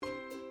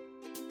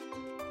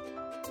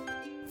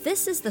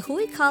This is the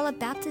Huikala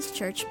Baptist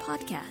Church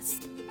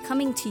podcast,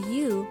 coming to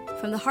you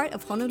from the heart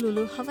of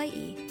Honolulu,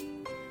 Hawaii.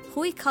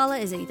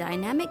 Huikala is a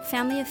dynamic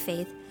family of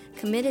faith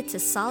committed to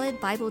solid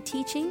Bible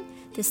teaching,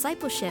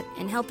 discipleship,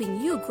 and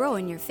helping you grow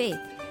in your faith.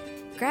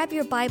 Grab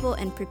your Bible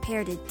and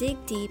prepare to dig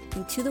deep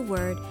into the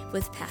Word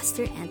with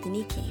Pastor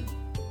Anthony King.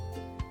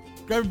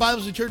 Grab your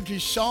Bibles and turn to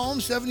Psalm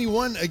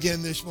 71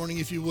 again this morning,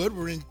 if you would.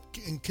 We're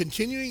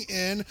continuing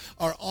in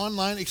our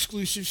online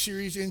exclusive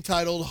series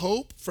entitled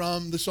Hope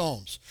from the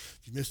Psalms.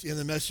 If you missed the end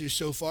of the message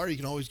so far, you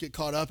can always get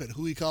caught up at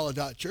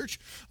huikala.church.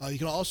 You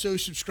can also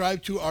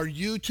subscribe to our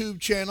YouTube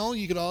channel.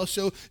 You can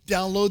also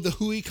download the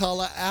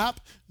Huikala app.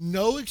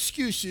 No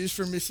excuses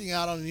for missing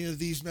out on any of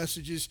these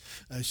messages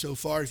so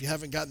far. If you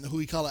haven't gotten the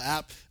Huikala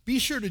app, be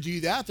sure to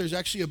do that. There's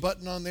actually a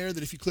button on there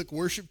that if you click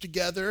Worship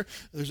Together,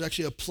 there's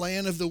actually a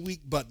Plan of the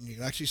Week button. You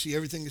can actually see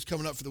everything that's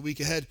coming up for the week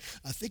ahead.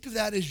 Think of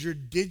that as your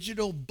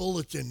digital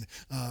bulletin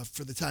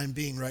for the time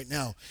being right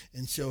now.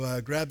 And so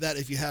grab that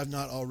if you have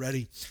not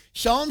already.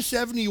 Psalm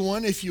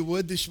 71, if you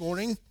would, this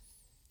morning.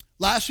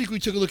 Last week we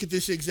took a look at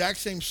this exact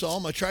same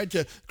psalm. I tried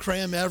to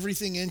cram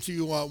everything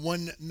into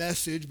one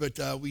message, but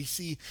we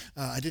see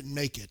I didn't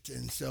make it.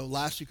 And so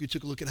last week we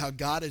took a look at how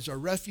God is our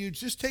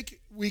refuge. This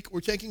week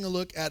we're taking a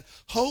look at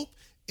hope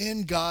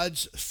in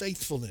God's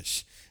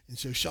faithfulness. And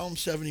so Psalm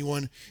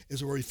 71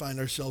 is where we find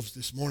ourselves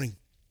this morning.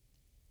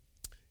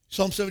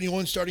 Psalm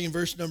 71, starting in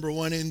verse number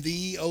 1, "In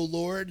thee, O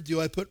Lord,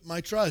 do I put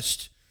my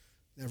trust.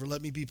 Never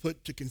let me be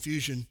put to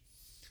confusion.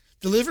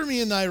 Deliver me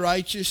in thy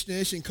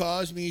righteousness, and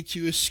cause me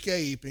to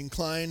escape.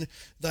 Incline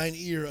thine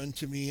ear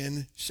unto me,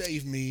 and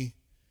save me.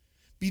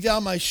 Be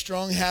thou my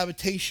strong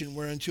habitation,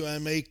 whereunto I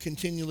may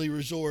continually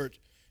resort.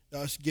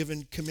 Thou hast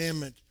given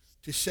commandment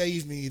to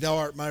save me. Thou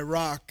art my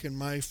rock and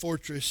my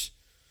fortress.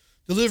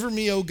 Deliver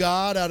me, O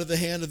God, out of the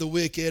hand of the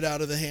wicked,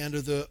 out of the hand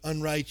of the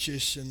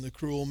unrighteous and the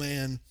cruel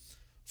man.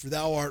 For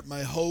thou art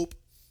my hope,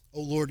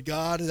 O Lord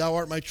God. Thou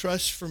art my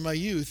trust from my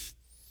youth.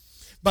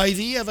 By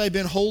thee have I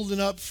been holden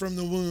up from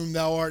the womb.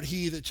 Thou art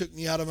he that took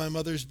me out of my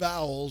mother's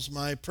bowels.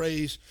 My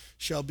praise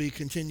shall be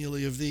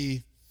continually of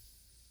thee.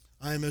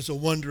 I am as a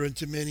wonder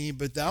unto many,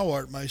 but thou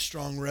art my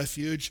strong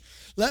refuge.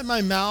 Let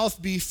my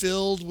mouth be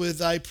filled with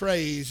thy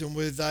praise and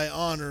with thy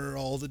honor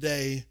all the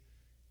day.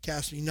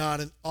 Cast me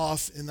not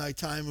off in thy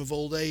time of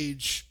old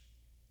age.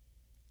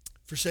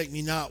 Forsake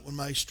me not when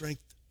my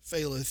strength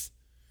faileth.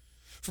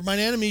 For mine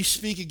enemies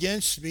speak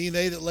against me.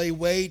 They that lay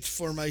wait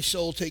for my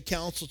soul take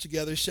counsel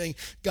together, saying,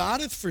 God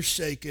hath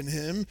forsaken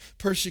him.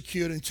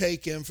 Persecute and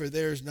take him, for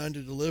there is none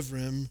to deliver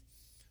him.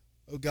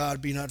 O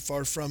God, be not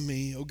far from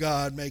me. O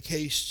God, make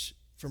haste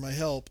for my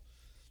help.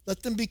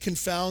 Let them be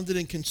confounded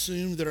and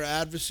consumed that are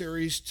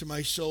adversaries to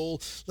my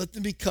soul. Let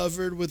them be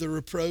covered with a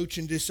reproach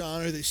and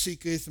dishonor that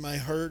seeketh my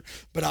hurt.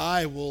 But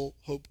I will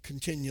hope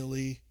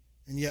continually,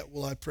 and yet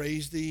will I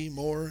praise thee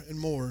more and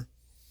more.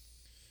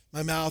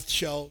 My mouth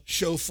shall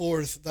show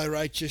forth thy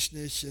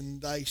righteousness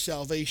and thy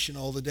salvation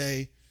all the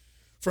day.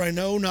 For I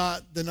know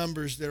not the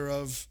numbers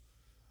thereof.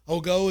 I will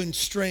go in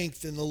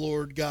strength in the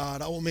Lord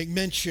God. I will make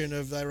mention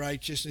of thy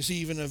righteousness,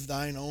 even of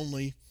thine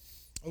only.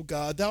 O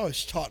God, thou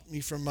hast taught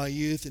me from my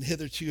youth, and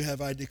hitherto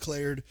have I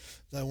declared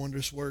thy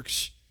wondrous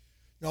works.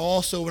 Now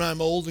also when I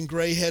am old and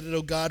gray-headed,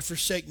 O God,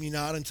 forsake me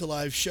not until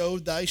I have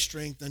showed thy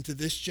strength unto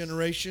this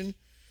generation,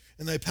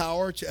 and thy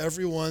power to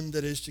every one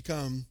that is to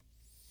come.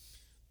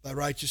 Thy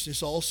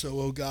righteousness also,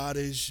 O God,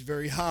 is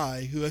very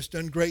high. Who hast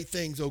done great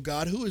things, O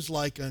God, who is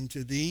like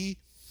unto thee?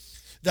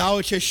 Thou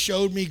which hast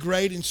showed me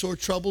great and sore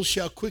troubles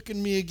shall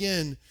quicken me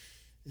again,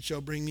 and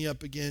shall bring me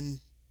up again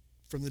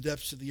from the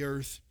depths of the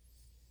earth.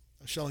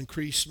 Thou shalt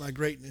increase my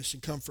greatness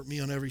and comfort me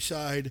on every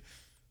side.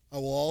 I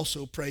will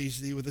also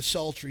praise thee with a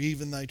psaltery,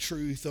 even thy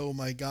truth, O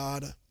my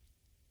God.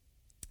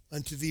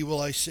 Unto thee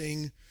will I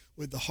sing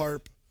with the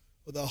harp,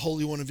 O thou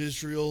Holy One of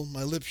Israel.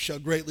 My lips shall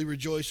greatly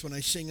rejoice when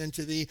I sing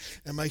unto thee,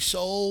 and my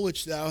soul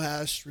which thou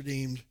hast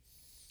redeemed.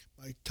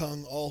 My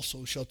tongue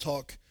also shall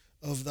talk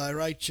of thy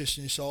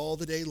righteousness all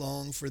the day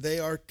long, for they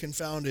are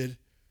confounded,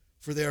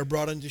 for they are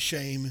brought unto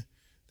shame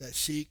that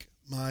seek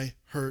my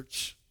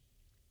hurts.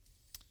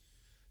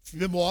 If you've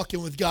been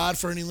walking with God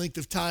for any length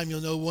of time, you'll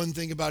know one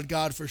thing about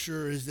God for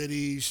sure is that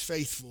he's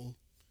faithful.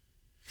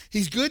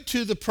 He's good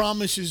to the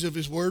promises of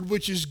his word,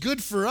 which is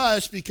good for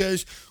us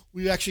because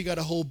we've actually got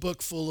a whole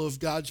book full of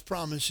God's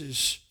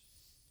promises.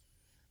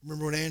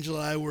 Remember when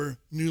Angela and I were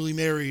newly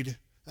married,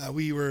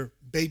 we were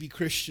baby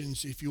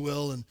Christians, if you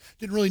will, and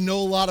didn't really know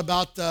a lot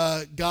about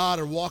God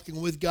or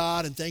walking with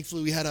God. And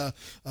thankfully, we had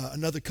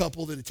another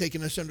couple that had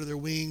taken us under their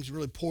wings,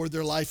 really poured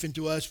their life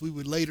into us. We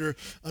would later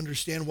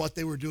understand what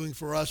they were doing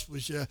for us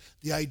was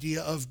the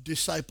idea of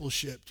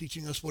discipleship,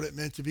 teaching us what it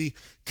meant to be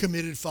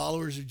committed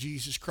followers of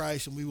Jesus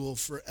Christ. And we will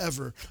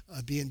forever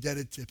be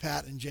indebted to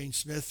Pat and Jane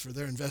Smith for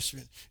their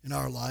investment in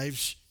our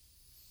lives.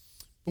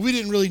 But we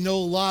didn't really know a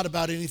lot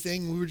about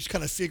anything. We were just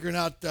kind of figuring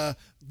out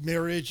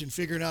marriage and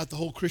figuring out the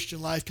whole Christian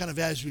life kind of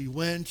as we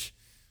went.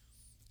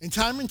 And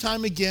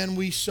time again,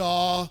 we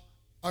saw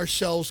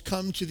ourselves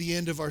come to the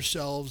end of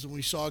ourselves, and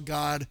we saw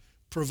God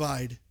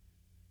provide.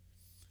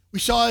 We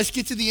saw us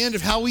get to the end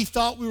of how we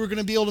thought we were going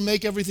to be able to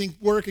make everything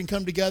work and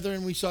come together,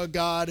 and we saw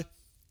God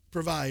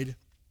provide.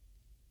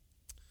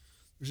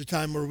 There's a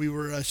time where we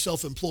were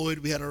self-employed.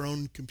 We had our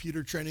own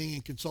computer training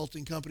and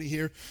consulting company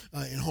here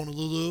in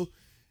Honolulu,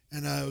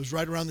 and it was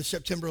right around the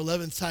September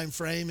 11th time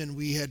frame, and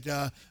we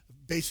had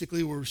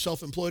basically were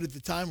self-employed at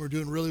the time. We're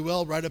doing really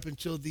well right up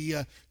until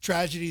the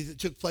tragedy that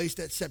took place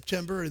that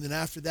September, and then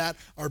after that,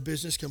 our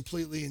business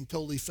completely and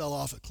totally fell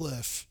off a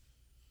cliff.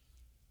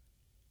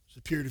 There's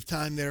a period of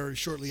time there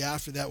shortly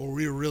after that where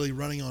we were really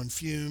running on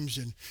fumes,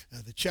 and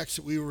the checks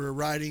that we were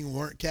writing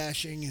weren't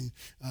cashing, and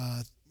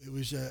it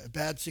was a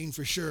bad scene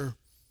for sure.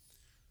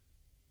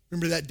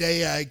 Remember that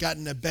day I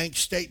gotten a bank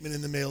statement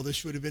in the mail.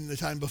 This would have been the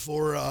time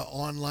before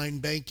online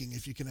banking,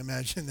 if you can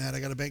imagine that. I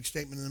got a bank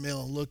statement in the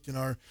mail and looked, and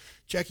our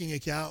checking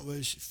account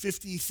was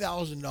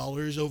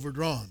 $50,000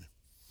 overdrawn.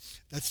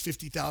 That's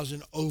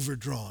 $50,000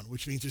 overdrawn,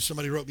 which means if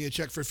somebody wrote me a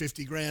check for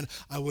 $50,000,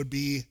 I would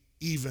be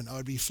even. I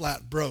would be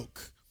flat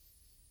broke.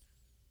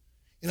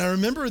 And I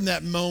remember in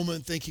that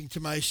moment thinking to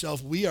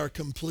myself, we are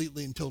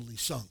completely and totally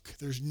sunk.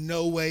 There's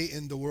no way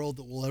in the world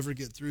that we'll ever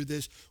get through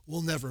this.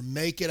 We'll never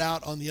make it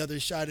out on the other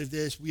side of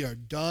this. We are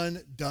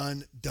done.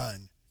 I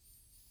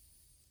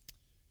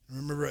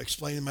remember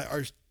explaining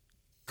our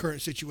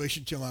current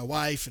situation to my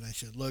wife, and I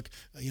said, look,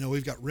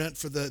 we've got rent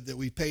that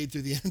we paid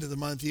through the end of the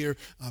month here,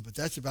 but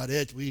that's about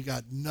it. We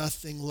got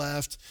nothing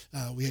left.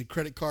 We had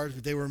credit cards,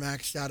 but they were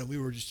maxed out, and we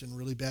were just in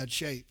really bad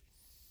shape.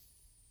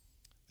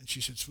 And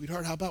she said,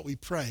 sweetheart, how about we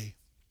pray?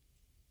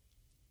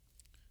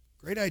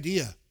 Great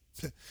idea.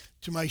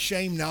 To my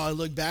shame now, I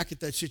look back at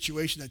that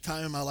situation, that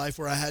time in my life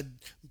where I had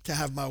to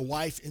have my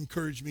wife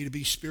encourage me to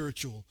be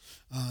spiritual.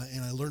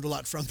 And I learned a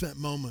lot from that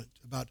moment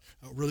about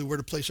really where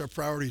to place our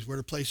priorities, where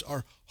to place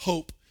our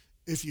hope,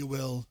 if you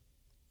will.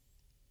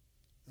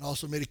 And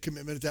also made a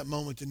commitment at that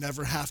moment to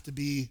never have to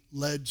be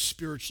led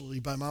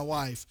spiritually by my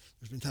wife.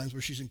 There's been times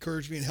where she's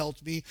encouraged me and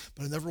helped me,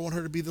 but I never want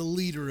her to be the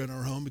leader in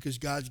our home because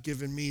God's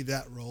given me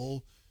that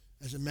role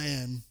as a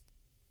man.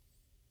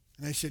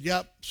 And I said,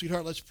 yep,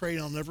 sweetheart, let's pray.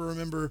 And I'll never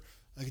remember,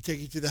 I could take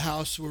you to the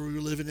house where we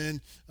were living in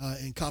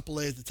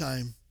Kapolei at the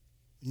time.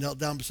 We knelt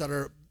down beside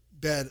our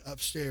bed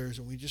upstairs,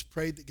 and we just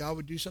prayed that God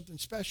would do something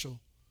special.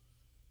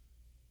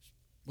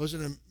 It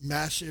wasn't a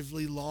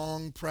massively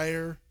long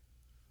prayer.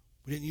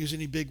 We didn't use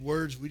any big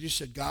words. We just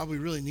said, God, we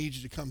really need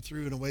you to come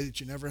through in a way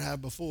that you never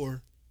have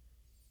before.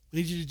 We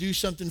need you to do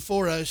something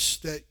for us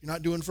that you're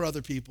not doing for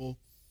other people.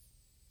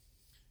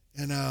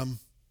 And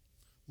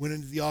went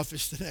into the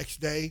office the next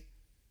day,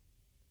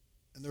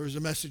 and there was a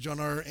message on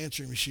our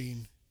answering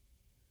machine.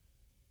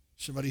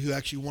 Somebody who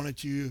actually wanted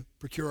to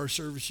procure our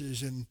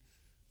services, and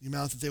the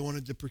amount that they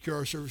wanted to procure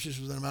our services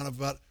was an amount of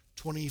about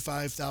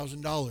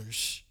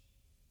 $25,000.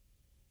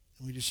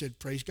 And we just said,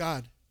 praise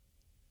God.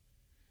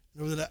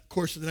 And over the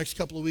course of the next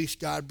couple of weeks,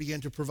 God began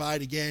to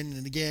provide again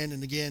and again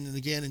and again and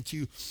again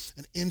into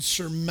an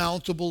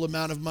insurmountable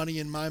amount of money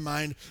in my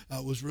mind.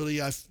 Was really,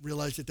 I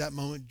realized at that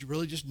moment,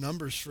 really just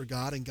numbers for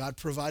God, and God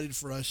provided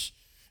for us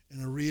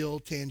in a real,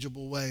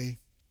 tangible way.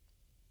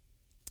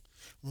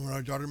 When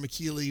our daughter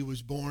McKeely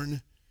was born,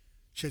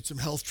 she had some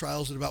health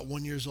trials at about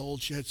 1 year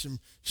old. She had some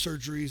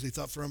surgeries. They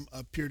thought for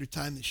a period of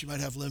time that she might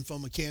have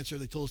lymphoma cancer.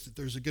 They told us that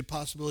there's a good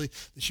possibility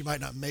that she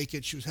might not make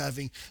it. She was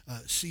having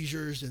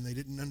seizures, and they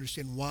didn't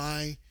understand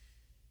why.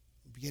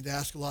 We began to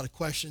ask a lot of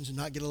questions and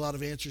not get a lot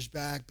of answers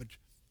back. But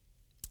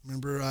I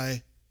remember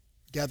I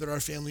gathered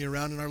our family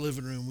around in our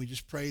living room. We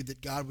just prayed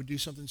that God would do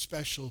something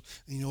special.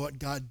 And you know what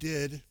God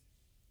did?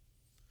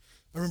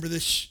 I remember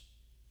this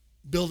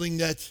building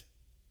that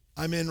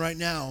I'm in right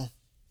now,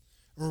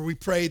 where we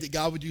prayed that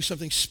God would do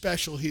something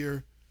special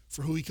here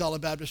for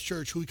Huikala Baptist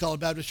Church. Huikala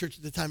Baptist Church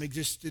at the time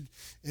existed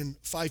in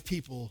 5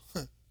 people,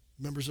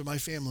 members of my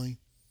family.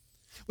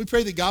 We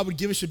prayed that God would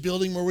give us a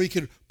building where we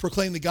could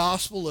proclaim the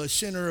gospel, a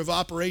center of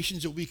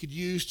operations that we could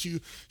use to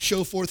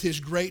show forth his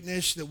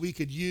greatness, that we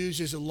could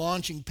use as a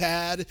launching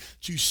pad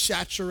to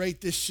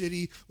saturate this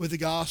city with the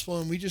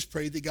gospel, and we just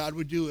prayed that God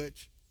would do it.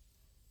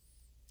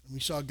 And we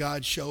saw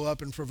God show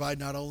up and provide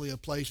not only a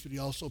place, but he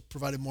also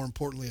provided, more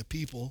importantly, a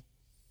people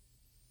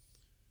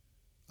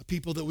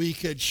that we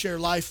could share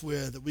life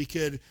with, that we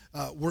could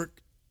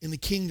work in the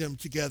kingdom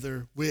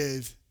together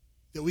with,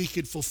 that we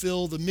could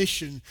fulfill the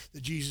mission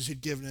that Jesus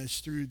had given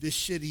us through this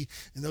city.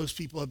 And those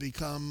people have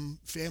become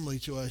family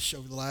to us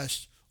over the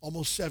last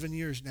almost 7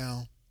 years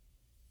now.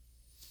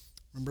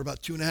 Remember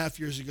about 2.5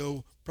 years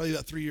ago, probably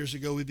about 3 years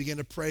ago, we began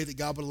to pray that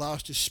God would allow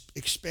us to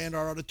expand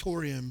our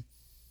auditorium.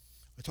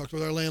 I talked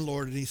with our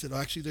landlord, and he said,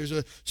 actually, there's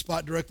a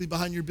spot directly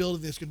behind your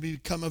building that's going to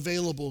become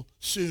available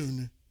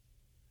soon.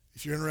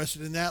 If you're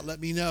interested in that, let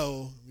me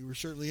know. We were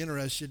certainly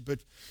interested, but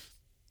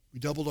we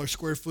doubled our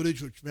square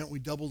footage, which meant we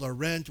doubled our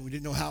rent, and we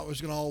didn't know how it was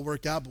going to all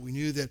work out, but we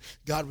knew that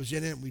God was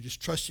in it, and we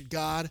just trusted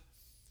God,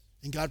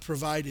 and God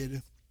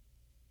provided.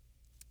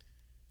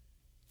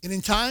 And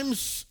in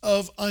times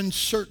of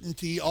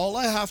uncertainty, all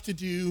I have to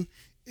do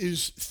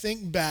is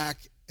think back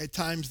at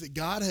times that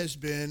God has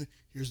been,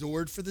 here's the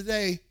word for the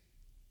day,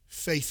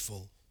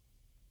 faithful.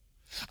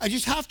 I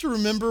just have to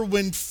remember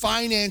when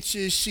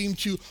finances seem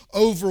to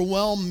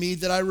overwhelm me,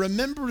 that I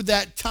remember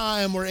that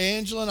time where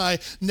Angela and I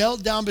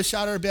knelt down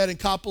beside our bed in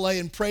Kapolei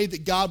and prayed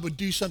that God would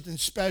do something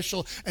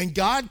special. And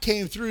God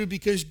came through,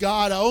 because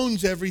God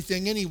owns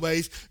everything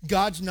anyways.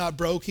 God's not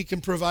broke. He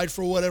can provide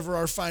for whatever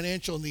our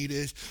financial need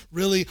is.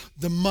 Really,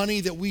 the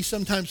money that we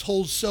sometimes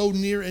hold so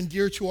near and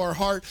dear to our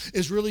heart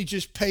is really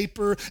just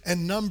paper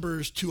and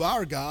numbers to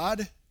our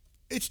God.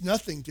 It's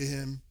nothing to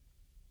him.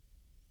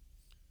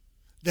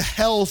 The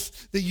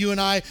health that you and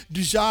I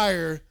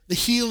desire, the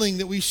healing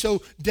that we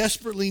so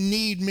desperately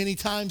need many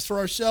times for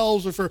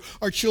ourselves or for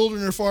our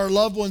children or for our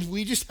loved ones,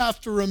 we just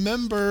have to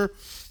remember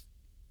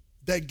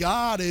that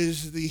God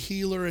is the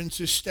healer and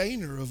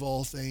sustainer of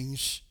all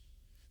things.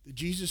 That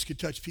Jesus could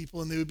touch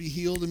people and they would be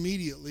healed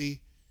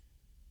immediately.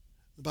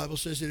 The Bible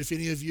says that if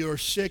any of you are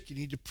sick, you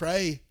need to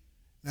pray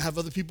and have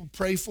other people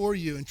pray for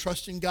you and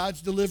trust in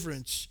God's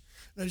deliverance.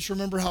 And I just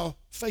remember how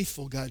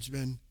faithful God's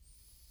been.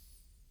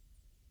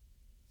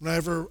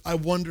 Whenever I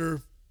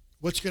wonder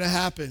what's going to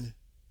happen,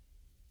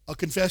 I'll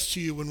confess to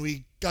you, when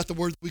we got the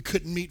word that we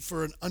couldn't meet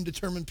for an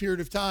undetermined period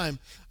of time,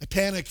 I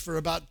panicked for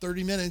about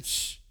 30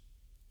 minutes.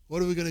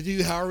 What are we going to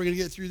do? How are we going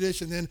to get through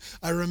this? And then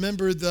I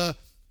remember the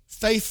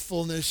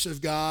faithfulness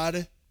of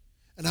God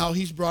and how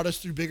he's brought us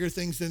through bigger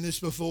things than this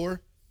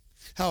before.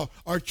 How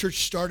our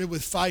church started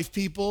with 5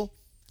 people,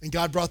 and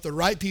God brought the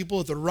right people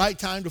at the right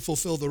time to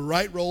fulfill the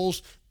right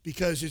roles,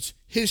 because it's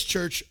his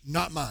church,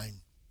 not mine.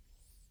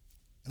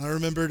 And I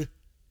remembered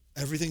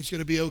everything's going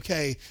to be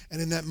okay. And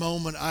in that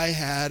moment, I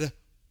had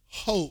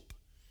hope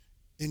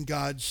in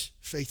God's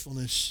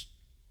faithfulness.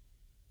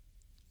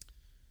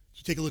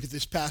 So take a look at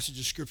this passage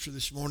of Scripture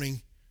this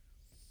morning.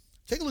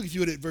 Take a look, if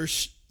you would, at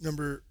verse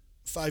number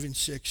 5 and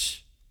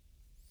 6.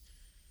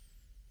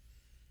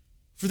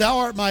 For thou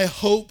art my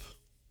hope,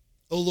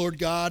 O Lord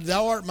God.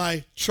 Thou art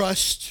my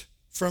trust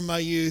from my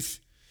youth.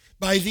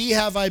 By thee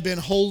have I been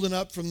holden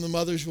up from the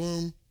mother's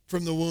womb,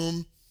 from the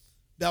womb.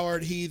 Thou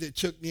art he that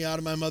took me out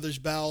of my mother's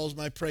bowels.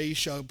 My praise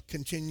shall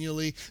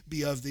continually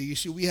be of thee. You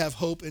see, we have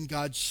hope in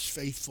God's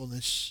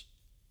faithfulness.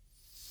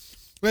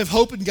 We have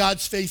hope in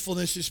God's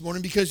faithfulness this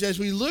morning, because as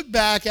we look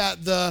back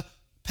at the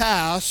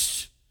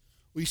past,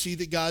 we see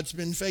that God's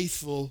been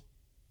faithful.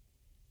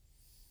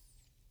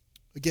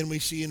 Again, we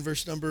see in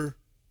verse number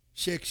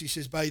 6, he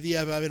says, by thee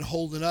have I been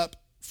holden up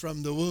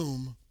from the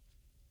womb.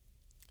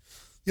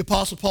 The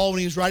Apostle Paul, when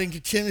he was writing to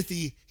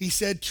Timothy, he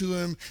said to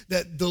him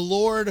that the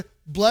Lord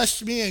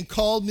blessed me and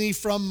called me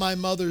from my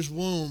mother's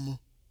womb.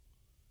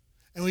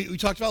 And we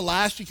talked about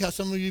last week how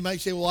some of you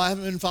might say, well, I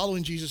haven't been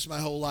following Jesus my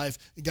whole life.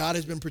 God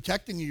has been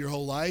protecting you your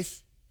whole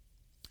life.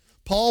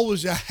 Paul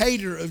was a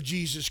hater of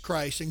Jesus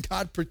Christ, and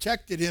God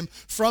protected him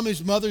from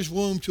his mother's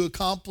womb to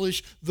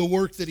accomplish the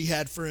work that he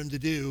had for him to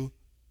do.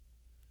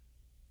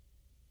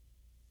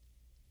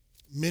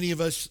 Many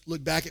of us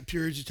look back at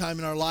periods of time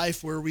in our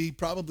life where we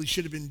probably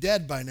should have been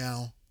dead by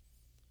now.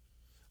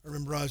 I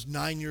remember I was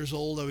 9 years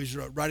old. I was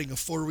riding a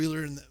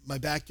four-wheeler in my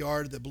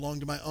backyard that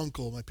belonged to my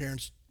uncle. My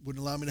parents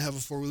wouldn't allow me to have a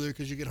four-wheeler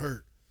because you get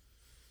hurt.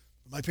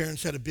 My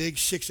parents had a big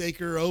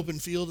 6-acre open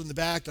field in the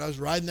back that I was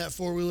riding that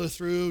four-wheeler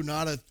through.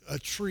 Not a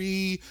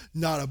tree,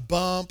 not a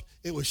bump.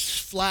 It was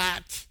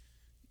flat.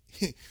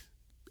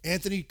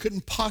 Anthony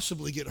couldn't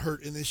possibly get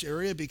hurt in this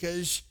area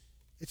because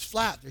it's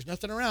flat. There's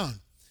nothing around.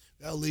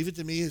 I'll leave it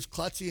to me, as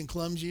klutzy and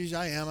clumsy as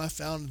I am. I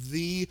found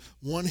the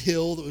one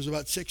hill that was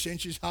about 6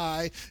 inches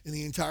high in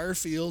the entire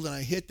field, and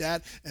I hit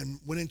that and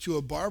went into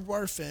a barbed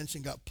wire fence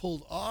and got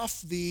pulled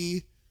off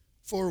the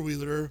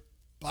four-wheeler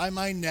by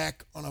my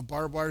neck on a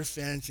barbed wire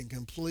fence and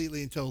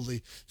completely and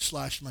totally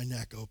slashed my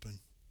neck open.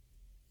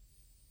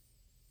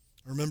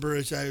 I remember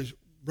as I was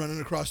running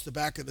across the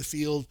back of the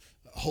field,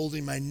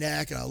 holding my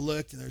neck, and I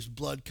looked, and there's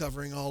blood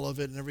covering all of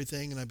it and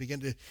everything, and I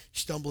began to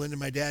stumble into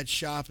my dad's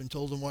shop and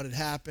told him what had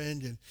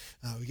happened, and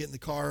we get in the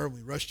car, and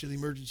we rushed to the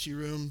emergency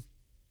room.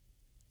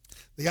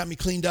 They got me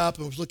cleaned up,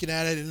 and I was looking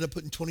at it, ended up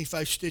putting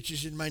 25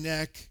 stitches in my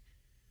neck.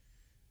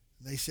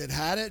 And they said,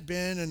 had it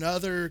been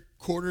another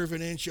quarter of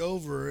an inch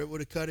over, it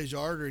would have cut his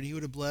artery, and he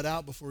would have bled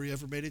out before he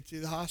ever made it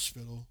to the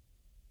hospital.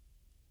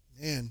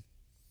 Man,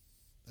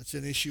 that's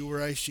an issue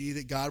where I see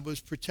that God was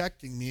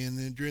protecting me, and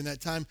then during that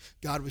time,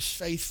 God was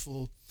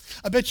faithful.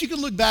 I bet you can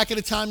look back at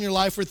a time in your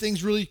life where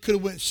things really could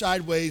have went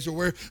sideways, or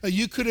where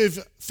you could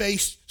have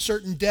faced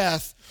certain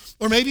death,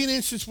 or maybe an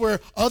instance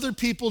where other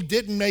people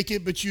didn't make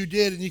it, but you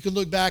did, and you can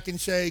look back and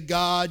say,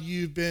 God,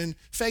 you've been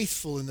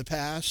faithful in the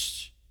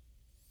past.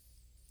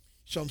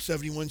 Psalm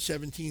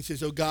 71:17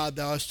 says, O God,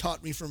 thou hast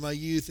taught me from my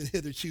youth, and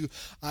hitherto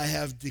I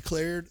have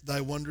declared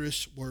thy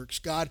wondrous works.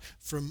 God,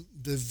 from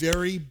the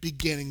very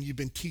beginning, you've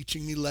been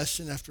teaching me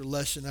lesson after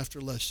lesson after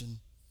lesson.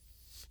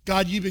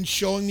 God, you've been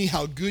showing me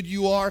how good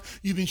you are.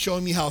 You've been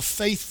showing me how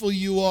faithful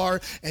you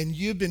are, and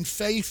you've been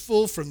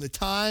faithful from the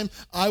time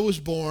I was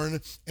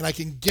born. And I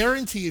can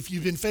guarantee if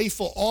you've been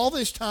faithful all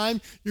this time,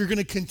 you're going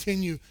to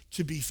continue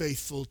to be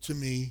faithful to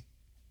me.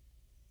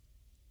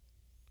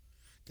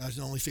 God's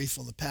not only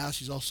faithful in the past,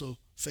 he's also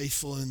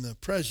faithful in the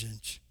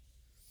present.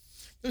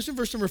 Notice in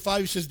verse number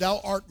 5, he says, thou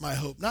art my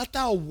hope. Not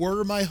thou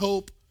were my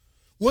hope,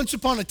 Once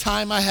upon a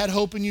time, I had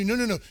hope in you.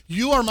 No.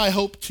 You are my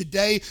hope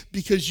today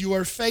because you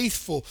are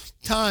faithful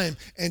time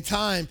and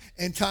time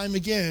and time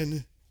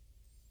again.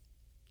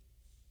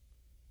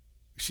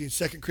 We see in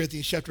 2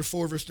 Corinthians chapter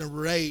 4, verse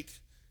number 8,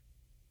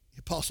 the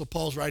Apostle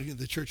Paul's writing to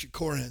the church at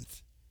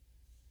Corinth.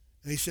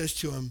 And he says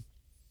to him,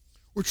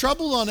 we're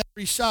troubled on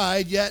every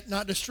side, yet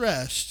not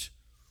distressed.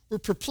 We're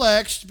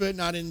perplexed, but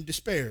not in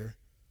despair.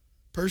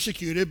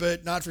 Persecuted,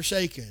 but not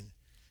forsaken.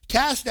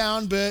 Cast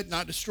down, but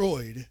not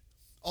destroyed.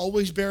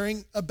 Always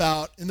bearing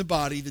about in the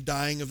body the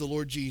dying of the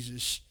Lord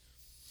Jesus,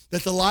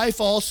 that the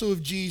life also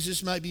of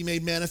Jesus might be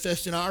made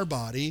manifest in our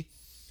body,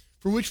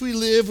 for which we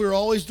live. We're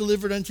always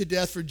delivered unto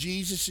death for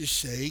Jesus'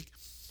 sake,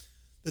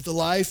 that the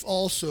life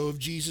also of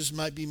Jesus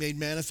might be made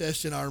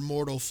manifest in our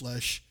mortal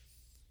flesh.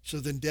 So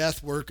then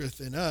death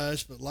worketh in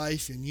us, but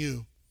life in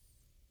you.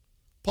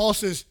 Paul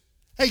says,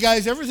 hey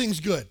guys, everything's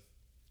good.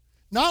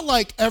 Not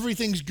like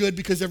everything's good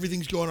because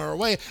everything's going our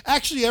way.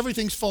 Actually,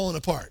 everything's falling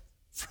apart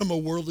from a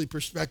worldly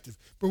perspective.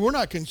 But we're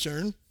not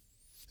concerned.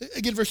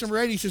 Again, verse number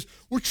 8, he says,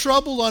 we're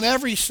troubled on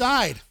every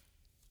side,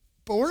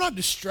 but we're not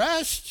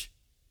distressed.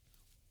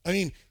 I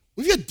mean,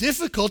 we've got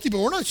difficulty, but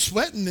we're not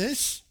sweating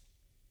this.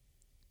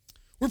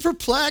 We're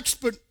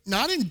perplexed, but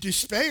not in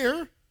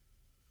despair.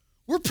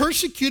 We're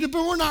persecuted,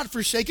 but we're not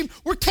forsaken.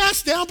 We're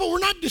cast down, but we're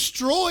not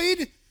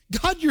destroyed.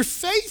 God, you're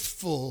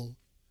faithful.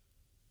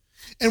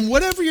 And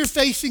whatever you're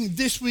facing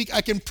this week,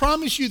 I can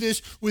promise you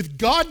this with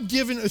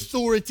God-given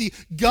authority,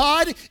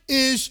 God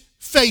is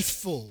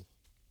faithful.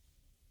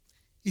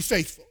 He's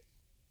faithful.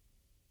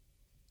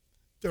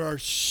 There are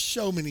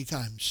so many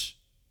times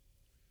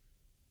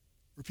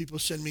where people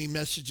send me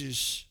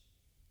messages,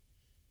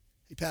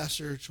 hey,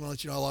 Pastor, just want to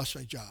let you know I lost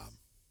my job.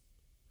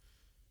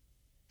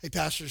 Hey,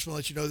 Pastor, just want to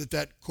let you know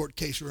that court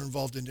case we're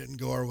involved in didn't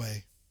go our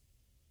way.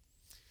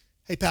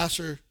 Hey,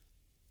 Pastor,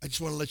 I just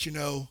want to let you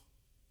know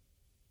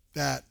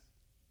that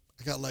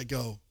I got let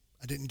go.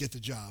 I didn't get the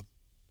job.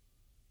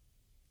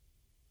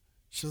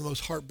 Some of the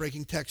most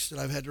heartbreaking texts that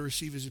I've had to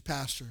receive as a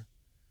pastor.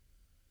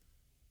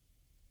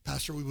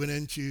 Pastor, we went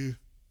in to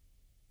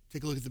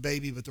take a look at the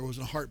baby, but there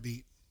wasn't a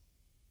heartbeat.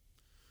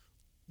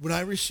 When I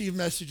receive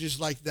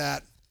messages like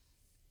that,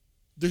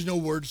 there's no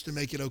words to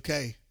make it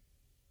okay.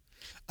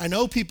 I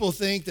know people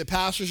think that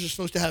pastors are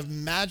supposed to have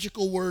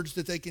magical words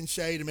that they can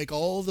say to make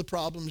all the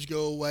problems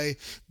go away.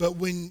 But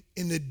when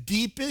in the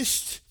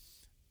deepest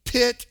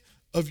pit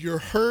of your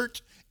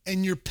hurt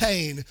and your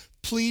pain,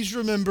 please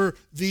remember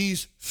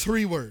these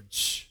 3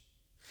 words.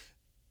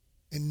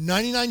 And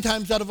 99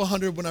 times out of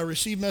 100, when I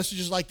receive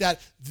messages like that,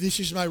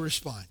 this is my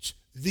response.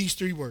 These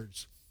 3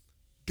 words.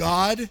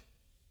 God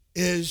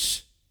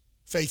is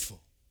faithful.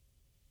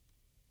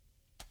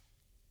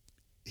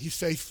 He's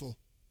faithful.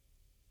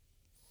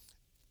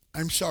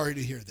 I'm sorry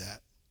to hear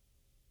that.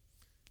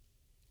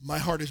 My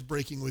heart is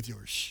breaking with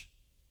yours.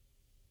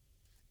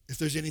 If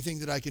there's anything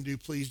that I can do,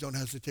 please don't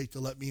hesitate to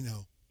let me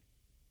know.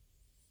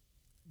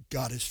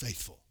 God is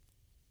faithful.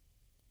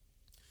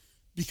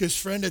 Because,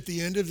 friend, at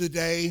the end of the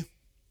day,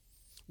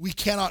 we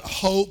cannot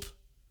hope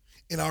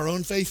in our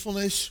own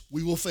faithfulness.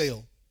 We will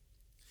fail.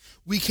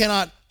 We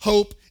cannot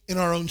hope in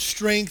our own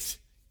strength.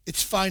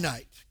 It's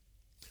finite.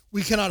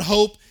 We cannot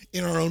hope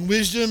in our own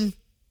wisdom.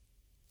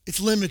 It's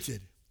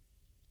limited.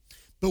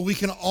 But we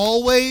can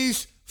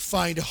always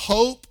find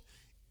hope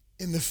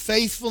in the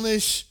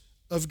faithfulness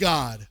of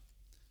God,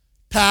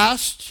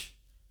 past,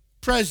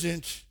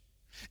 present,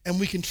 and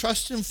we can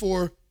trust him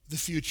for the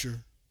future.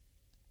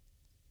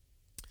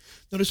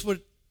 Notice what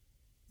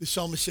the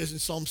psalmist says in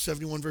Psalm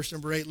 71, verse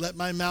number 8, let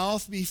my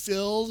mouth be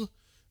filled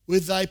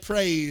with thy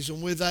praise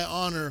and with thy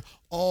honor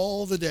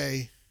all the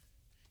day.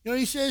 You know what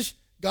he says?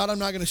 God, I'm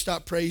not going to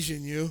stop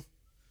praising you.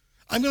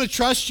 I'm going to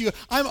trust you.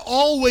 I'm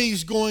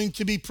always going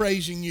to be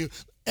praising you.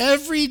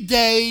 Every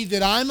day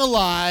that I'm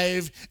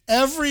alive,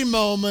 every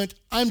moment,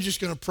 I'm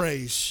just going to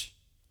praise.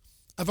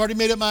 I've already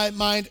made up my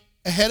mind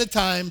ahead of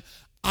time.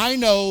 I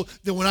know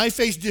that when I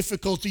face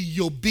difficulty,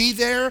 you'll be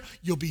there,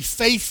 you'll be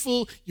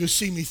faithful, you'll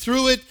see me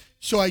through it.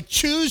 So I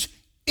choose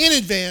in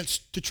advance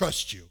to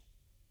trust you.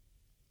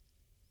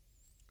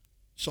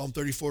 Psalm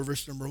 34,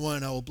 verse number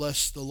 1, I will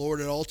bless the Lord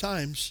at all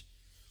times.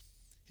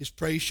 His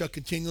praise shall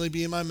continually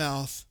be in my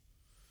mouth.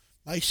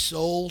 My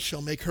soul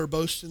shall make her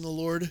boast in the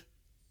Lord,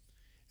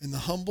 and the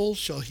humble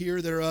shall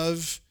hear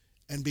thereof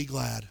and be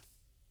glad.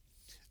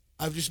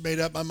 I've just made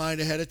up my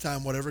mind ahead of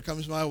time. Whatever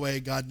comes my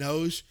way, God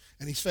knows,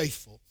 and he's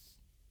faithful.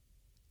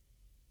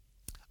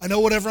 I know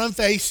whatever I'm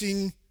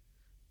facing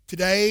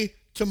today,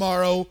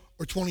 tomorrow,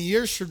 or 20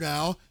 years from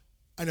now,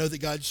 I know that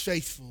God's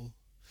faithful.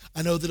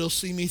 I know that he'll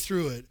see me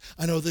through it.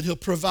 I know that he'll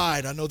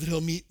provide. I know that he'll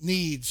meet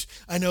needs.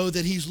 I know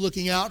that he's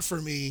looking out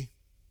for me.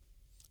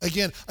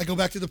 Again, I go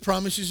back to the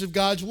promises of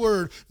God's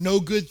word.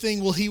 No good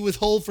thing will he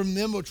withhold from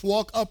them which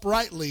walk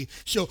uprightly.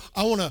 So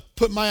I want to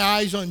put my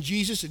eyes on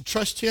Jesus and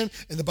trust him.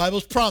 And the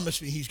Bible's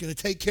promised me he's going to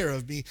take care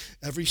of me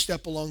every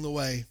step along the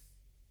way.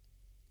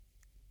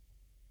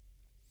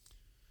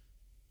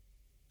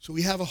 So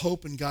we have a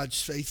hope in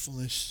God's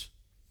faithfulness.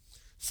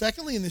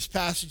 Secondly, in this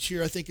passage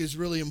here, I think is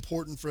really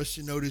important for us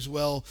to note as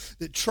well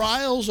that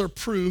trials are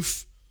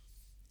proof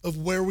of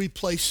where we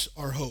place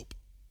our hope.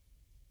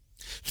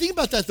 Think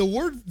about that.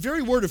 The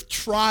very word of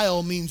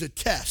trial means a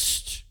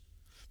test,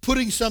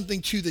 putting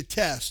something to the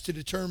test to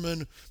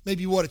determine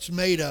maybe what it's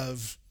made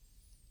of.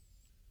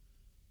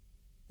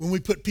 When we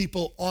put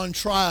people on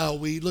trial,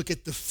 we look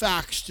at the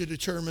facts to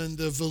determine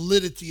the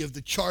validity of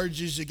the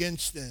charges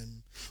against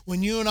them.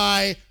 When you and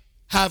I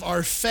have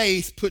our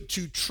faith put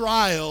to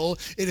trial,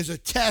 it is a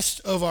test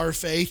of our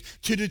faith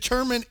to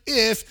determine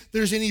if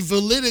there's any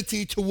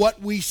validity to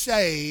what we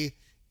say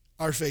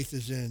our faith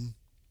is in.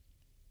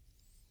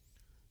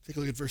 Take a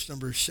look at verse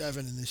number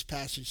 7 in this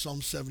passage,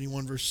 Psalm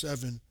 71, verse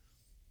 7.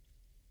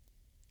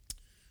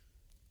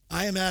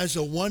 I am as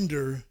a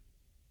wonder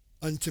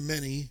unto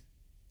many,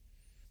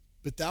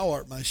 but thou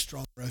art my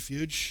strong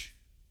refuge.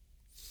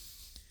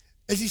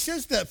 As he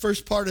says that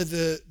first part of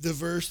the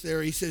verse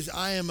there, he says,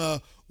 I am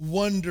a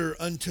wonder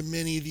unto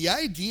many. The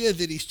idea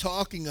that he's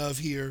talking of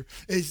here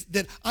is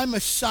that I'm a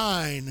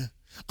sign,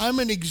 I'm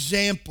an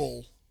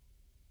example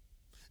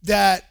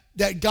that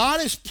God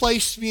has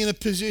placed me in a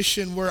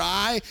position where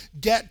I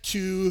get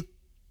to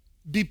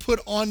be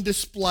put on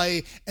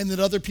display and that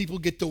other people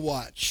get to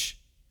watch.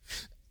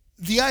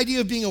 The idea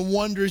of being a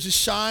wonder is a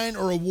sign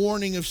or a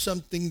warning of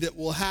something that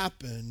will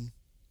happen.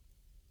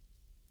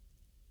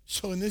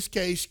 So in this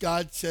case,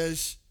 God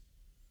says,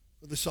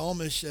 or the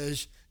psalmist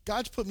says,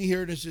 God's put me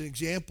here as an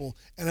example,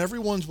 and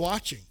everyone's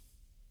watching.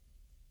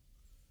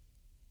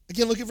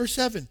 Again, look at verse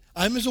 7.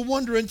 I'm as a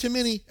wonder unto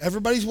many.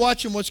 Everybody's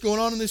watching what's going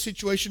on in this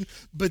situation,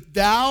 but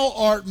thou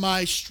art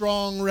my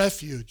strong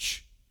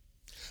refuge.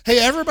 Hey,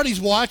 everybody's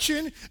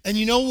watching, and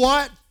you know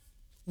what?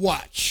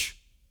 Watch,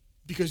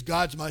 because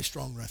God's my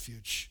strong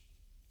refuge.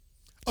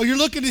 Oh, you're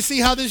looking to see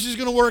how this is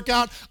going to work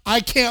out?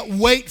 I can't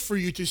wait for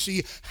you to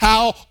see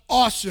how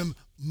awesome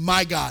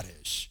my God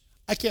is.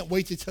 I can't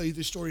wait to tell you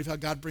the story of how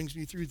God brings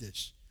me through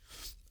this.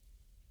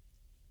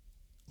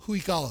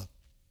 Hui Kala.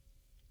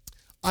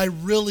 I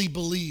really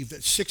believe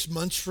that 6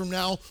 months from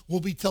now,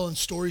 we'll be telling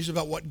stories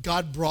about what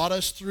God brought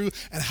us through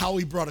and how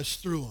he brought us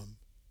through them.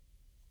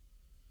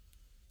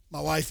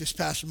 My wife this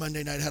past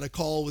Monday night had a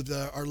call with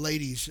our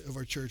ladies of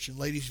our church. And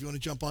ladies, if you want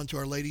to jump onto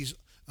our ladies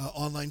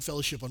online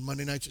fellowship on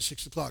Monday nights at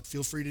 6 o'clock,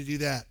 feel free to do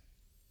that.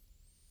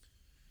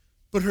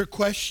 But her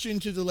question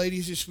to the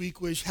ladies this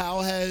week was, how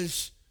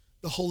has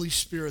the Holy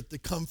Spirit, the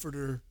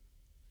Comforter,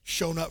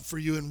 shown up for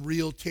you in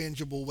real,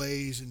 tangible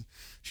ways? And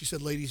she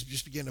said ladies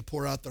just began to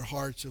pour out their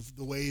hearts of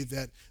the way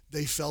that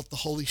they felt the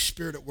Holy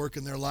Spirit at work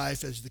in their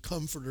life as the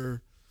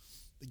Comforter.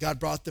 That God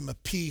brought them a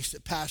peace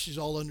that passes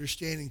all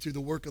understanding through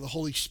the work of the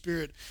Holy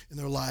Spirit in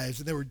their lives.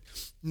 And there were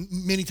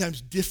many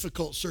times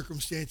difficult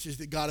circumstances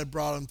that God had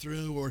brought them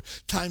through, or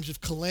times of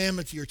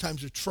calamity or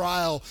times of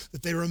trial,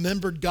 that they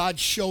remembered God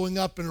showing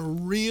up in a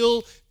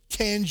real,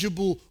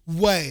 tangible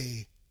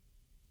way.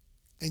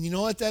 And you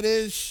know what that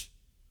is?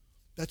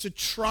 That's a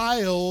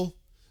trial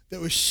that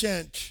was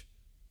sent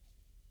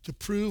to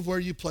prove where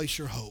you place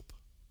your hope.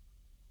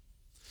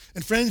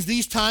 And friends,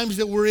 these times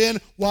that we're in,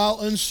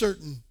 while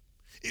uncertain,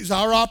 is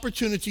our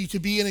opportunity to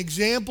be an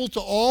example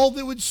to all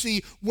that would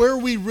see where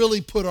we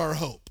really put our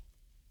hope.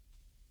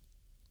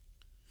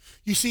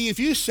 You see, if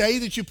you say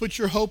that you put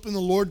your hope in the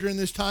Lord during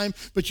this time,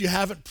 but you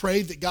haven't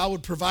prayed that God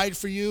would provide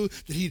for you,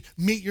 that he'd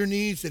meet your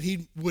needs, that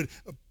he would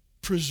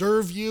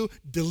preserve you,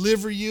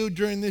 deliver you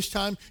during this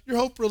time, your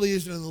hope really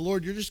isn't in the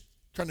Lord. You're just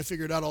trying to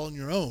figure it out all on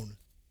your own.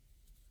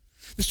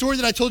 The story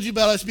that I told you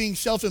about us being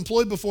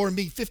self-employed before and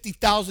being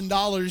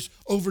 $50,000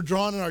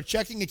 overdrawn in our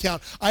checking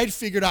account, I had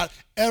figured out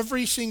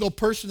every single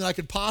person that I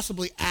could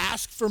possibly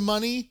ask for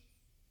money,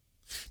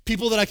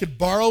 people that I could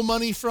borrow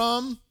money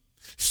from,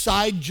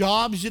 side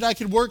jobs that I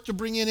could work to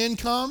bring in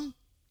income,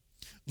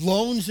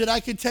 loans that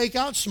I could take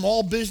out,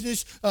 small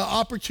business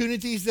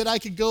opportunities that I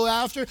could go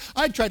after.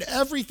 I tried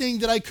everything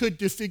that I could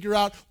to figure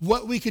out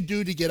what we could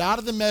do to get out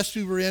of the mess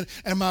we were in.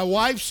 And my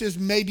wife says,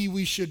 maybe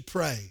we should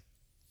pray.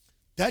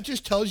 That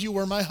just tells you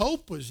where my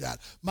hope was at.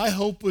 My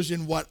hope was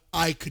in what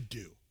I could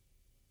do.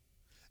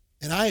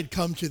 And I had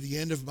come to the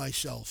end of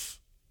myself.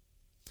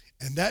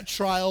 And that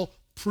trial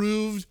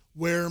proved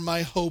where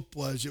my hope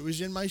was. It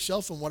was in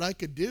myself and what I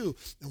could do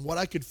and what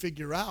I could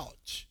figure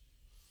out.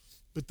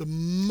 But the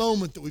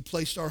moment that we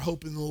placed our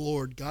hope in the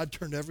Lord, God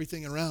turned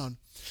everything around.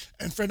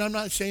 And friend, I'm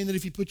not saying that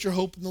if you put your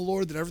hope in the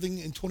Lord that everything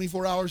in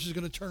 24 hours is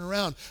going to turn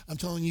around. I'm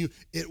telling you,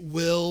 it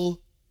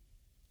will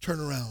turn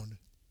around.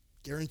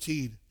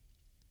 Guaranteed.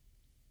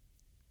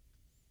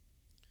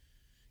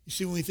 You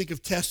see, when we think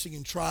of testing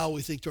and trial,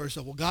 we think to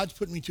ourselves, well, God's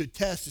putting me to a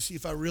test to see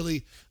if I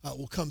really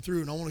will come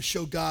through, and I want to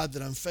show God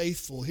that I'm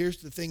faithful. Here's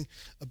the thing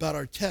about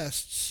our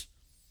tests.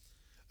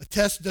 A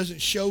test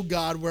doesn't show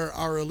God where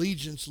our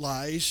allegiance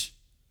lies,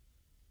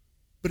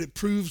 but it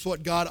proves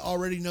what God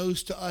already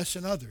knows to us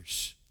and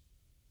others.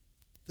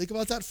 Think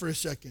about that for a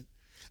second.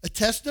 A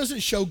test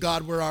doesn't show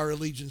God where our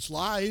allegiance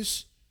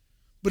lies,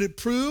 but it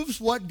proves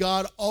what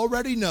God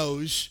already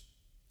knows,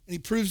 and he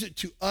proves it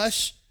to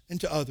us and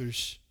to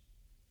others.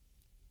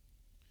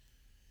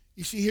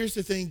 You see, here's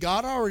the thing.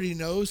 God already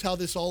knows how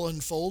this all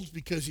unfolds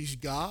because he's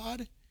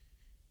God.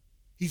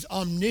 He's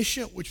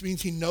omniscient, which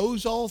means he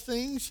knows all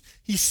things.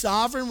 He's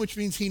sovereign, which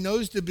means he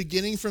knows the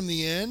beginning from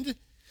the end.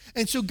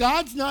 And so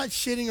God's not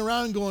sitting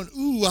around going,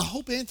 ooh, I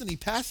hope Anthony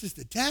passes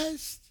the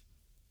test.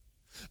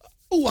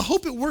 Oh, I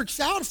hope it works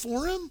out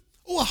for him.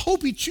 Oh, I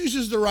hope he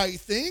chooses the right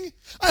thing.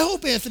 I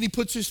hope Anthony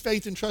puts his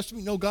faith and trust in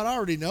me. No, God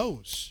already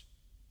knows.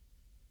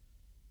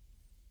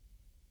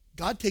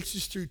 God takes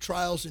us through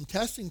trials and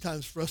testing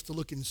times for us to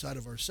look inside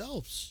of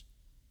ourselves.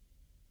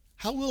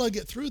 How will I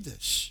get through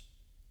this?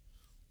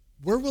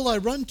 Where will I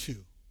run to?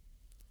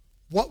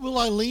 What will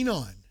I lean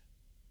on?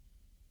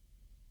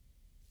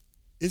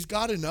 Is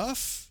God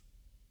enough?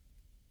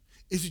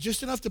 Is it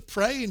just enough to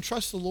pray and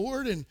trust the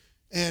Lord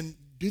and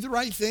do the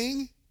right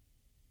thing?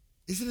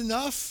 Is it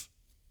enough?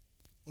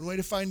 One way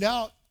to find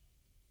out,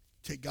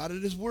 take God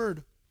at his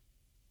word.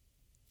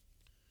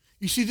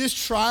 You see, this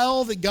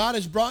trial that God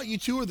has brought you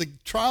to, or the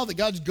trial that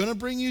God's going to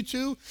bring you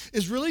to,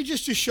 is really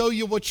just to show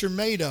you what you're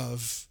made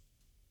of.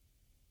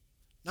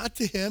 Not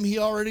to him, he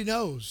already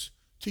knows.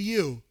 To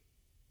you,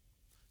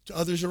 to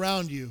others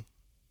around you.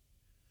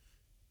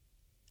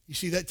 You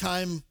see, that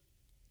time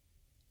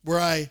where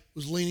I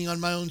was leaning on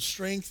my own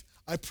strength,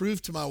 I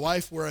proved to my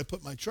wife where I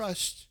put my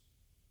trust.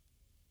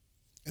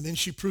 And then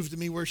she proved to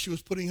me where she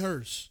was putting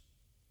hers.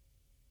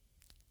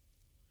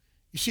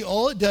 You see,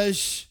 all it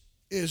does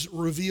is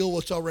reveal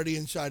what's already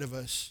inside of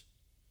us.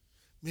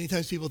 Many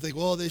times people think,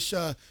 well, this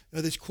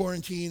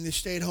quarantine, this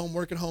stay-at-home,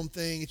 work-at-home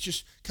thing, it's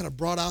just kind of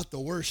brought out the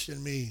worst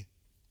in me.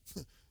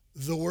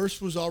 The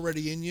worst was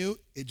already in you.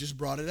 It just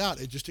brought it out.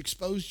 It just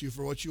exposed you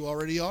for what you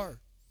already are.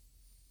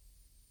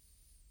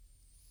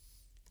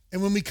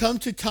 And when we come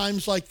to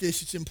times like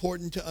this, it's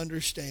important to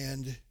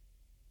understand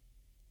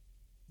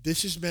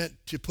this is meant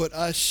to put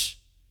us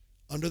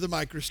under the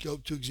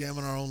microscope to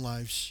examine our own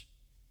lives.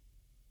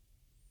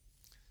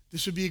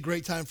 This would be a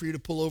great time for you to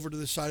pull over to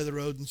the side of the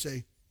road and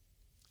say,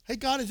 hey,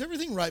 God, is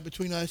everything right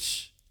between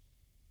us?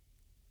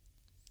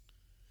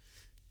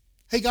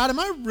 Hey, God, am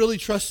I really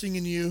trusting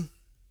in you?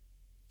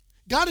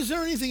 God, is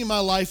there anything in my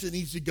life that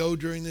needs to go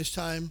during this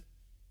time?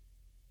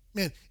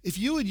 Man, if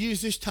you would use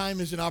this time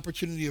as an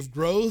opportunity of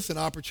growth, an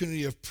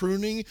opportunity of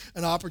pruning,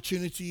 an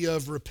opportunity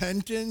of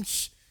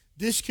repentance,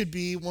 this could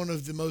be one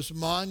of the most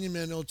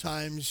monumental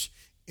times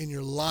in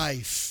your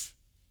life.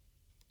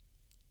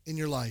 In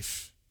your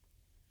life.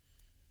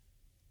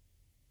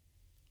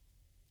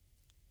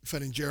 We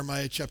find in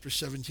Jeremiah chapter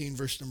 17,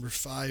 verse number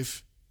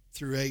 5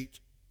 through 8.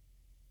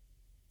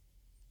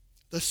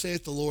 Thus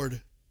saith the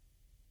Lord,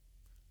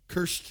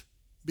 cursed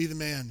be the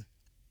man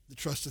that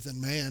trusteth in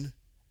man,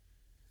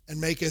 and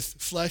maketh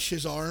flesh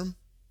his arm,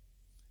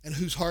 and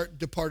whose heart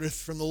departeth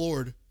from the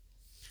Lord.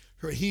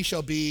 For he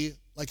shall be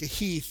like a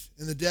heath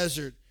in the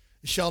desert,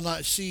 and shall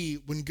not see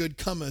when good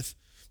cometh,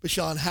 but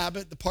shall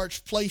inhabit the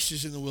parched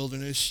places in the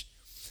wilderness,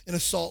 in a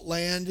salt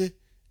land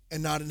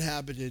and not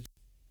inhabited.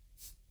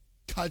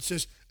 God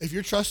says, if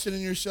you're trusting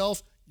in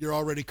yourself, you're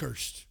already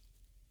cursed.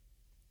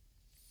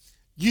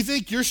 You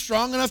think you're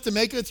strong enough to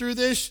make it through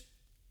this?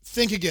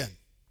 Think again.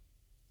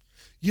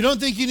 You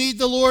don't think you need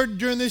the Lord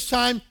during this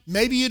time?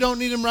 Maybe you don't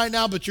need him right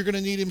now, but you're going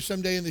to need him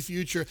someday in the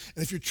future.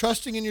 And if you're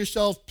trusting in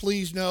yourself,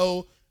 please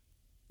know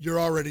you're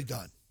already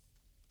done.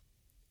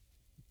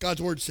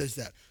 God's word says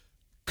that.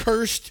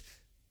 Cursed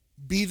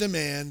be the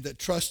man that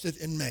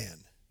trusteth in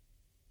man,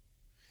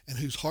 and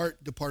whose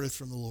heart departeth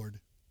from the Lord.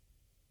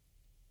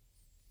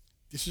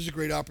 This is a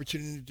great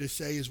opportunity to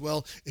say as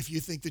well, if you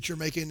think that you're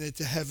making it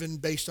to heaven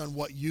based on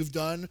what you've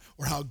done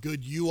or how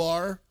good you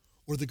are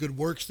or the good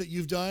works that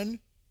you've done,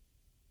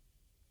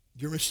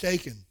 you're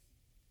mistaken.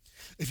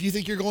 If you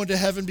think you're going to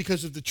heaven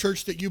because of the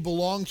church that you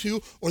belong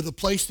to or the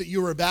place that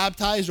you were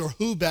baptized or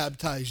who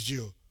baptized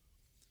you,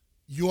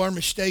 you are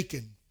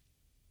mistaken.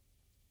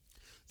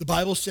 The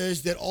Bible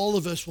says that all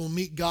of us will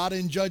meet God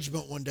in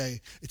judgment one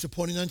day. It's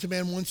appointed unto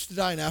man once to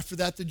die, and after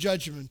that the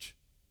judgment.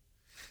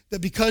 That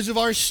because of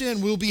our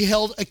sin, we'll be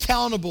held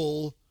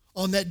accountable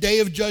on that day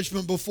of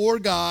judgment before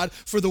God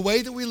for the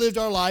way that we lived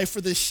our life,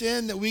 for the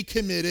sin that we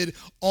committed,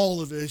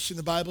 all of us. And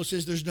the Bible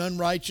says there's none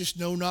righteous,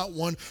 no, not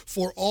one,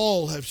 for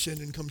all have sinned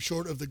and come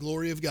short of the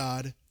glory of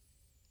God.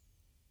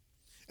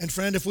 And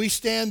friend, if we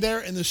stand there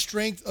in the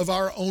strength of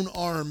our own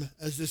arm,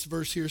 as this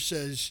verse here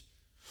says,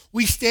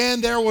 we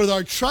stand there with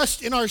our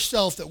trust in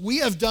ourselves that we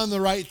have done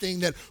the right thing,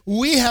 that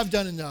we have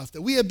done enough,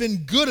 that we have been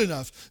good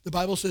enough. The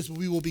Bible says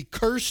we will be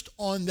cursed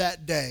on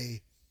that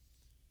day.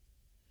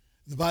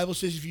 The Bible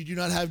says if you do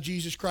not have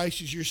Jesus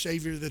Christ as your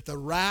Savior, that the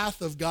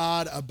wrath of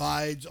God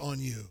abides on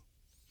you.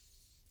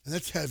 And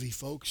that's heavy,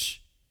 folks.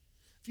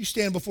 If you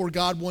stand before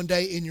God one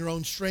day in your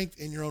own strength,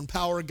 in your own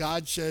power,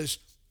 God says,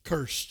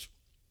 cursed.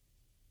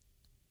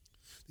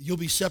 You'll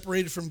be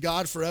separated from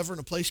God forever in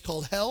a place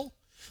called hell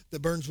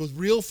that burns with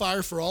real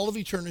fire for all of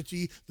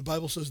eternity. The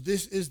Bible says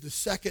this is the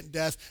second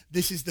death.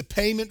 This is the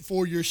payment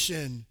for your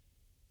sin.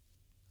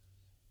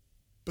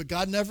 But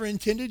God never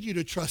intended you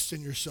to trust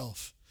in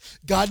yourself.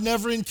 God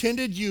never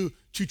intended you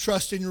to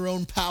trust in your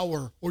own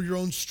power or your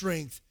own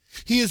strength.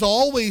 He has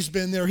always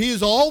been there. He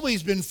has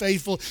always been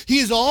faithful. He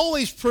has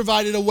always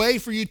provided a way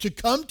for you to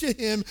come to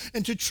him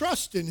and to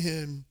trust in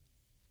him.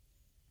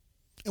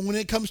 And when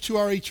it comes to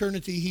our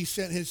eternity, he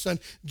sent his son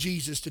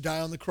Jesus to die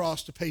on the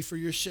cross to pay for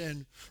your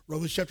sin.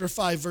 Romans chapter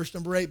 5, verse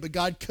number 8. But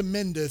God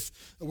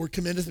commendeth, the word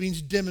commendeth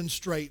means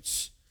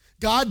demonstrates.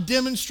 God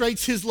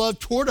demonstrates his love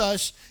toward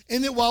us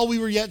in that while we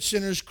were yet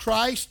sinners,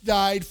 Christ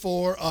died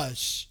for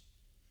us.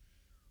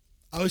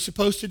 I was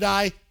supposed to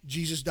die,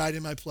 Jesus died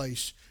in my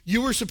place.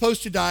 You were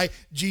supposed to die,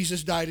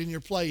 Jesus died in your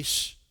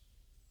place.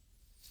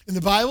 And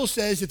the Bible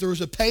says that there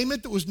was a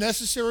payment that was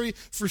necessary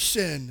for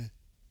sin,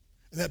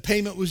 and that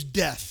payment was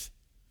death.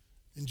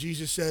 And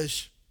Jesus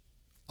says,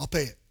 I'll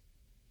pay it.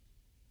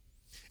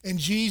 And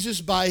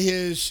Jesus, by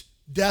his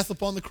death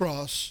upon the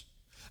cross,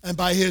 and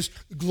by his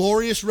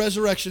glorious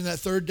resurrection that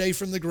third day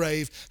from the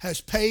grave,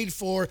 has paid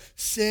for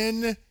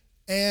sin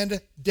and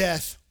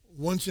death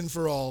once and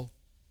for all.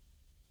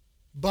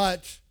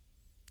 But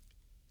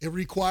it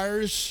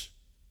requires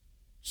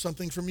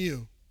something from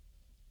you.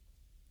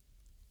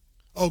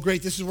 Oh,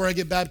 great, this is where I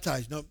get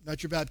baptized. No,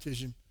 not your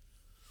baptism.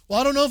 Well,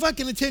 I don't know if I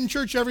can attend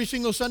church every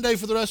single Sunday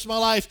for the rest of my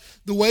life.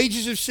 The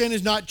wages of sin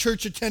is not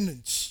church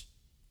attendance.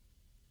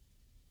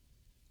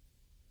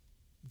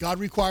 God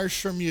requires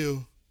from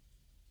you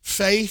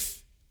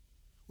faith,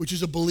 which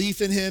is a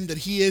belief in him that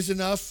he is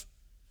enough,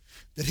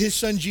 that his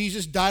son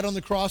Jesus died on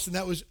the cross, and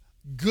that was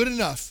good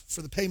enough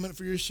for the payment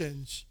for your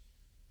sins.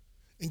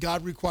 And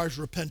God requires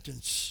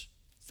repentance.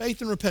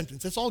 Faith and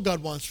repentance. That's all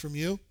God wants from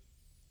you.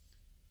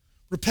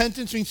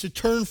 Repentance means to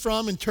turn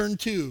from and turn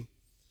to.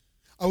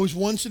 I was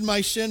once in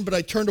my sin, but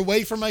I turned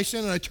away from my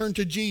sin and I turned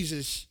to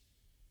Jesus.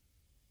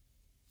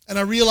 And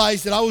I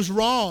realized that I was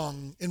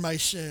wrong in my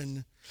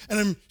sin. And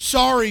I'm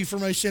sorry for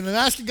my sin. I'm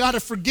asking God to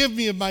forgive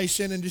me of my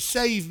sin and to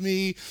save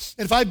me.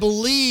 And if I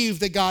believe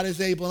that God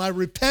is able and I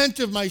repent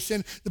of my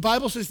sin, the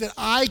Bible says that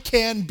I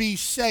can be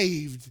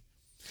saved.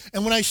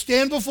 And when I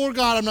stand before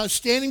God, I'm not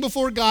standing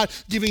before God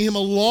giving him a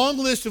long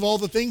list of all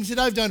the things that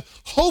I've done,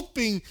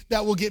 hoping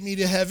that will get me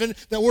to heaven.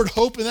 That word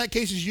hope in that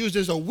case is used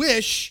as a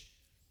wish.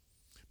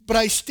 But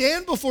I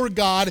stand before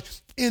God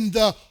in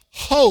the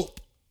hope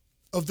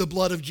of the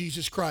blood of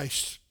Jesus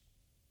Christ.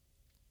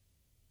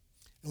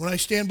 And when I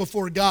stand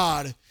before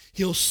God,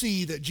 he'll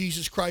see that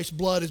Jesus Christ's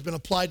blood has been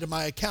applied to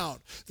my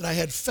account, that I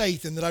had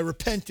faith and that I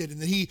repented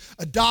and that he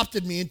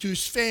adopted me into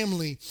his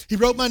family. He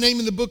wrote my name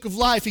in the book of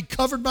life. He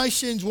covered my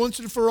sins once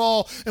and for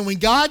all. And when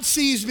God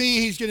sees me,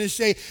 he's going to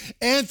say,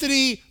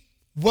 Anthony,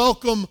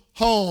 welcome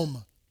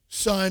home,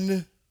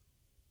 son.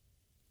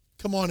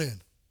 Come on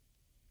in.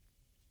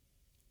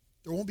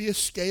 There won't be a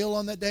scale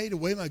on that day to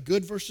weigh my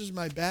good versus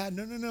my bad.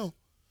 No.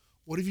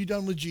 What have you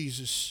done with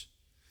Jesus?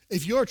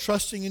 If you're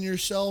trusting in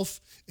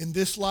yourself in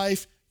this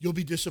life, you'll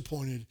be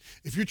disappointed.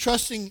 If you're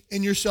trusting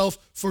in yourself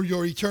for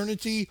your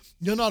eternity,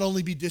 you'll not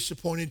only be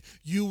disappointed,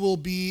 you will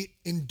be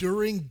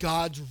enduring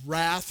God's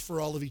wrath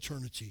for all of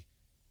eternity.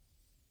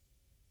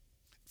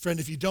 Friend,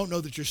 if you don't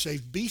know that you're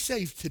saved, be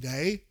saved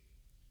today.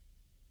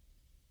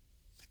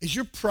 Is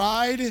your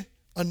pride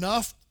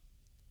enough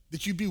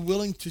that you'd be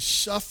willing to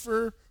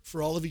suffer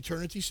for all of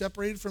eternity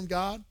separated from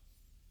God?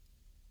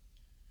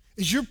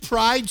 Is your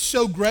pride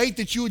so great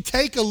that you would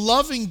take a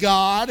loving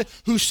God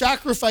who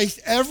sacrificed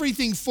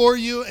everything for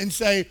you and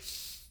say,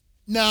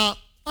 nah,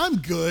 I'm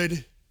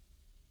good?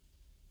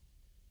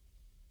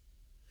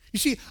 You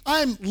see,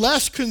 I'm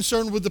less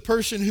concerned with the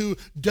person who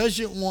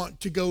doesn't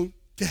want to go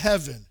to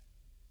heaven.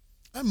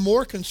 I'm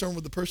more concerned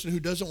with the person who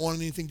doesn't want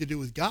anything to do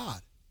with God.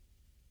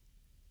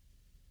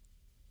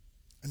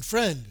 And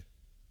friend,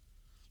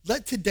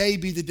 let today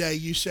be the day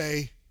you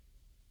say,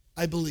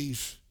 I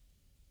believe.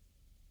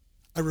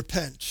 I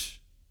repent.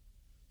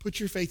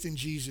 Put your faith in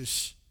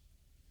Jesus.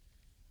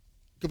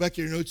 Go back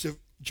to your notes of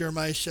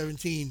Jeremiah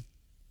 17.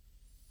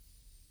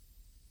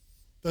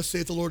 Thus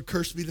saith the Lord,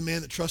 cursed be the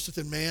man that trusteth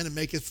in man and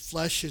maketh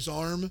flesh his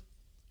arm,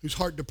 whose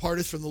heart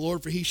departeth from the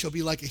Lord, for he shall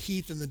be like a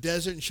heath in the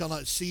desert and shall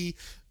not see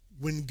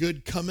when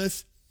good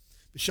cometh,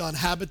 but shall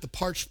inhabit the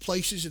parched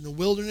places in the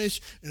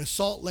wilderness, in a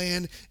salt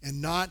land,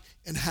 and not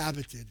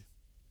inhabited.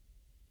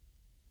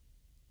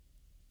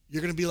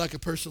 You're going to be like a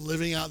person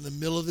living out in the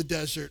middle of the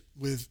desert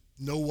with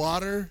no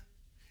water,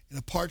 in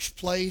a parched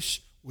place,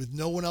 with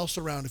no one else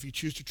around if you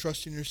choose to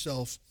trust in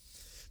yourself.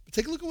 But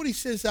take a look at what he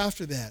says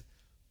after that.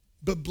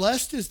 But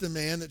blessed is the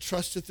man that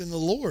trusteth in the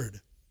Lord,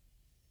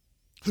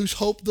 whose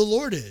hope the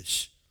Lord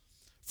is.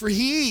 For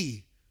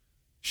he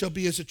shall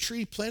be as a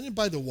tree planted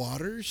by the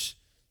waters,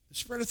 that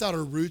spreadeth out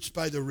her roots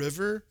by the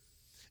river,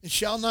 and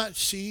shall not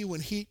see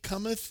when heat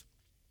cometh.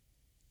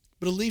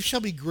 But a leaf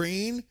shall be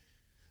green,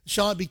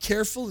 shall not be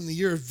careful in the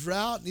year of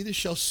drought, neither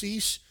shall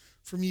cease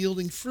from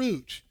yielding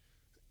fruit.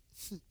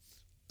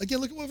 Again,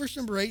 look at what verse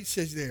number 8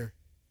 says there.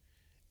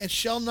 And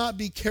shall not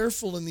be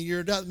careful in the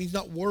year of drought. That means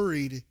not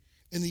worried.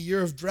 In the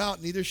year of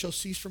drought, neither shall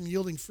cease from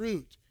yielding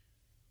fruit.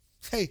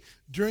 Hey,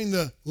 during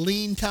the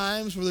lean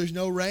times where there's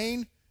no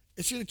rain,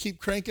 it's going to keep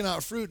cranking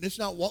out fruit, and it's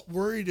not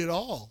worried at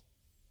all.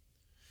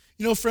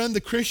 You know, friend,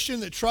 the Christian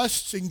that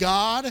trusts in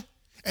God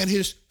and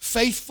his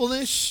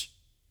faithfulness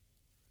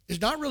is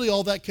not really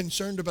all that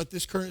concerned about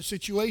this current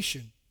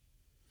situation.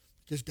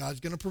 because God's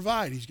going to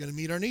provide. He's going to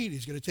meet our need.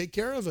 He's going to take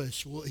care of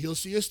us. He'll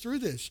see us through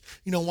this.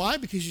 You know why?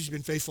 Because he's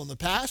been faithful in the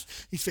past,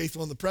 he's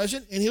faithful in the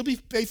present, and he'll be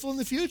faithful in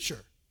the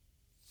future.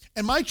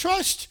 And my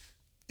trust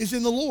is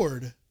in the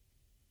Lord.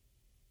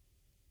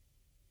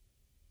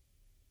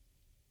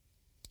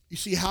 You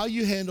see, how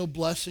you handle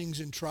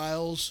blessings and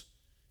trials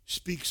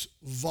speaks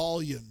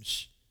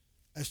volumes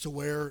as to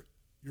where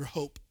your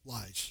hope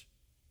lies.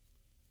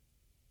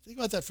 Think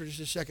about that for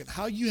just a second.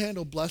 How you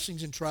handle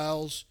blessings and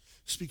trials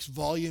speaks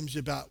volumes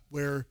about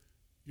where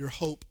your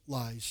hope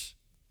lies.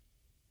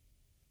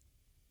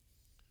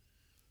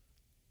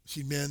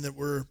 See men that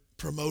were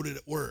promoted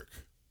at work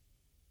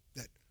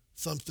that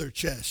thumped their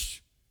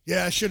chests.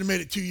 Yeah, I should have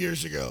made it 2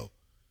 years ago.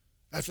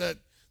 After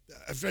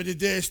I did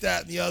this,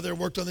 that, and the other,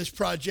 worked on this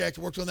project,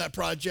 worked on that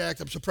project,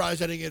 I'm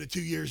surprised I didn't get it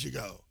 2 years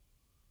ago.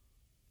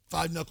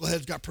 5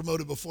 knuckleheads got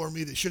promoted before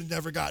me that should have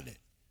never gotten it.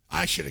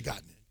 I should have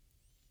gotten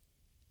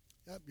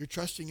it. Yep, you're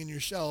trusting in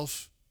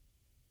yourself.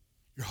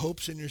 Your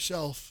hope's in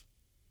yourself.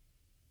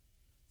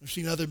 I've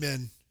seen other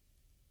men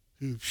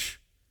who,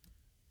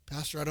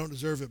 Pastor, I don't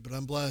deserve it, but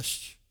I'm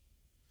blessed.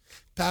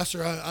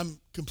 Pastor, I'm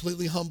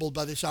completely humbled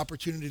by this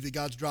opportunity that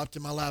God's dropped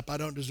in my lap. I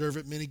don't deserve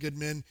it. Many good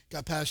men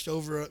got passed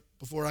over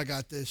before I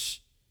got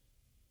this.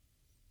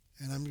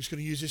 And I'm just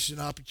going to use this as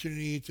an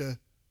opportunity to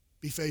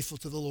be faithful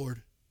to the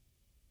Lord.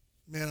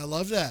 Man, I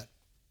love that.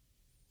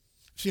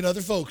 I've seen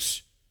other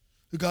folks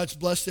who God's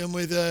blessed them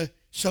with a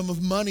sum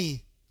of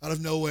money out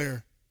of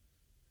nowhere.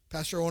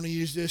 Pastor, I want to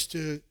use this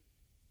to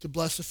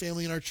bless the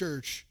family in our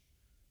church.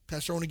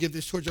 Pastor, I want to give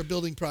this towards our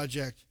building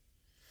project.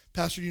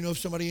 Pastor, do you know of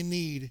somebody in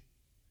need?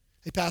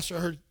 Hey, Pastor, I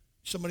heard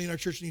somebody in our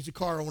church needs a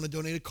car. I want to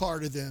donate a car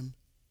to them.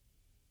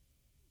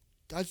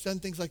 God's done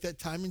things like that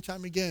time and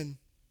time again.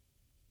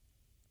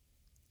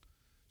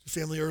 There's a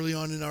family early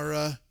on in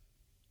our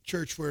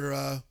church where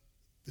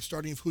the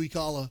starting of Hui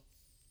Kala,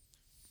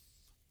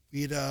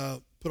 we had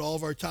put all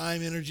of our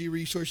time, energy,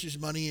 resources,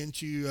 money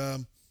into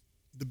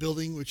the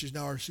building, which is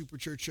now our super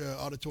church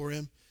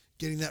auditorium,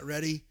 getting that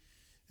ready.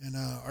 And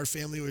our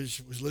family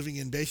was living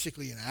in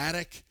basically an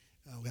attic.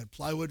 We had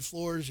plywood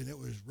floors, and it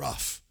was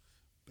rough.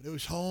 But it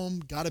was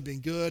home. God had been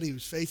good. He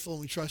was faithful,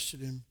 and we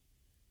trusted him.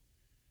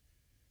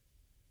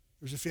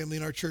 There was a family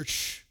in our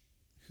church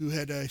who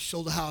had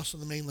sold a house on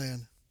the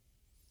mainland.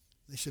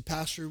 They said,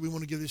 Pastor, we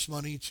want to give this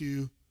money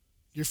to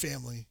your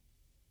family.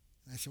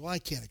 And I said, well, I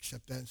can't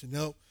accept that. And said,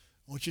 no,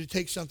 I want you to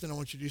take something. I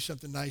want you to do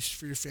something nice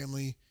for your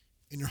family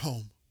in your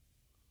home.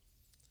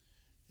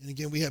 And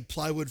again, we had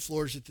plywood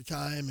floors at the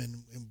time,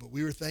 but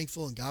we were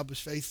thankful, and God was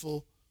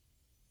faithful.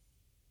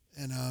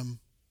 And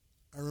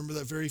I remember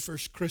that very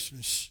first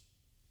Christmas,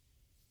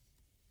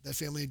 that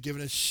family had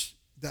given us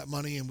that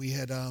money, and we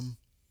had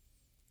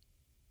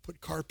put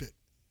carpet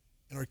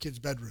in our kids'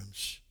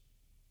 bedrooms.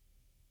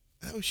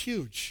 That was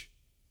huge.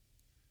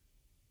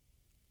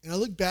 And I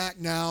look back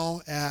now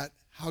at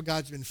how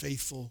God's been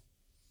faithful.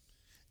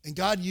 And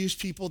God used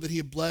people that he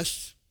had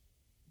blessed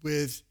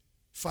with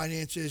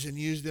finances and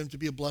used them to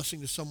be a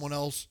blessing to someone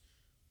else.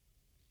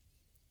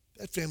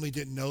 That family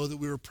didn't know that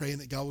we were praying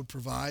that God would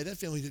provide. That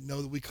family didn't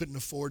know that we couldn't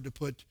afford to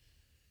put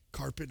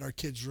carpet in our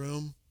kids'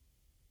 room.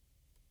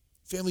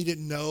 Family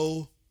didn't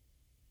know.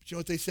 But you know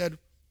what they said?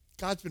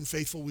 God's been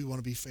faithful. We want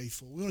to be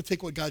faithful. We want to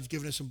take what God's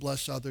given us and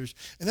bless others.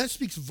 And that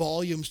speaks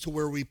volumes to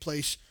where we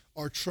place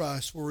our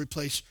trust, where we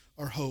place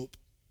our hope.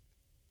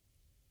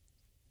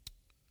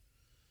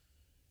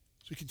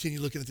 As we continue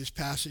looking at this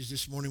passage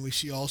this morning, we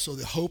see also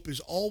that hope is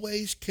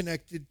always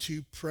connected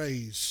to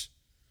praise.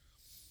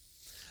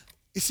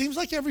 It seems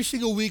like every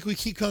single week we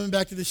keep coming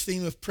back to this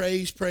theme of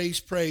praise, praise,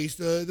 praise.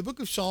 The book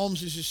of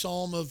Psalms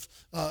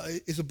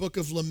is a book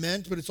of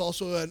lament, but it's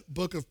also a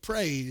book of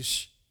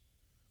praise.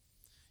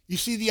 You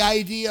see the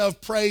idea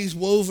of praise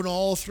woven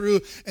all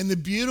through. And the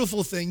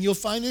beautiful thing, you'll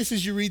find this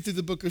as you read through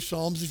the book of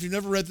Psalms. If you've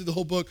never read through the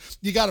whole book,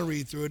 you got to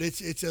read through it.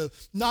 It's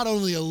not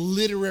only a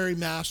literary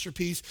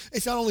masterpiece,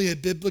 it's not only a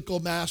biblical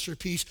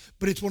masterpiece,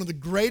 but it's one of the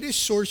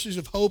greatest sources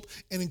of hope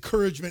and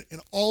encouragement in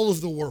all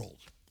of the world.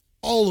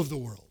 All of the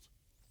world.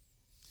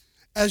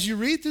 As you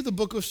read through the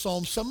book of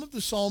Psalms, some of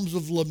the Psalms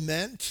of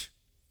lament,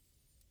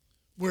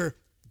 where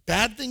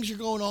bad things are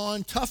going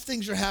on, tough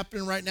things are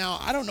happening right now,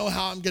 I don't know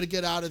how I'm going to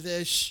get out of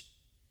this.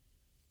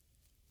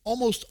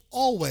 Almost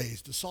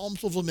always, the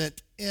Psalms of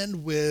lament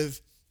end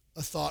with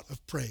a thought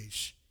of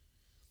praise.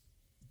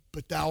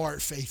 But thou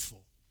art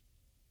faithful.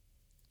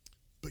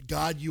 But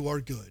God, you are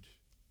good.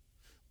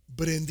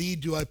 But in thee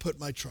do I put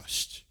my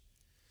trust.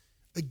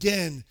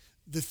 Again,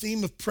 the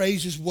theme of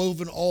praise is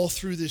woven all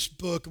through this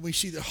book, and we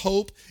see that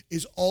hope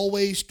is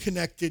always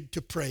connected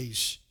to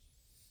praise.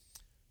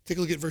 Take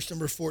a look at verse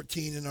number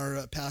 14 in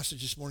our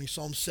passage this morning,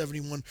 Psalm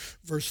 71,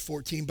 verse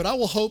 14. But I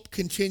will hope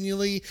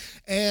continually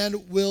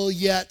and will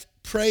yet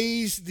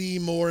praise thee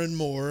more and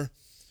more.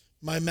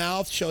 My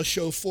mouth shall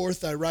show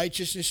forth thy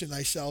righteousness and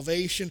thy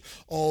salvation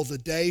all the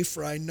day,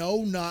 for I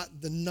know not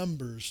the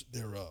numbers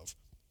thereof.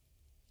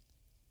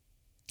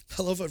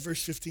 I love what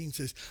verse 15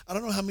 says. I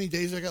don't know how many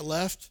days I got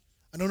left.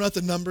 I know not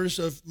the numbers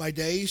of my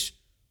days,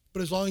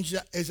 but as long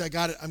as I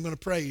got it, I'm going to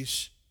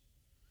praise.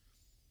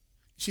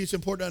 See, it's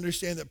important to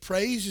understand that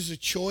praise is a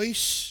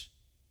choice.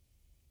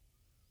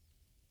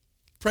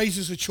 Praise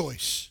is a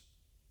choice.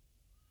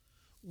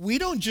 We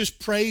don't just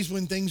praise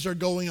when things are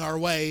going our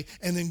way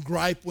and then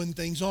gripe when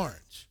things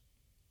aren't,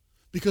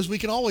 because we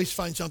can always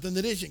find something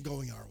that isn't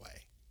going our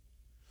way.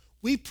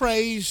 We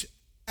praise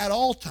at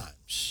all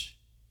times.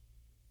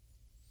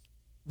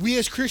 We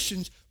as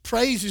Christians,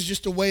 praise is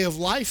just a way of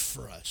life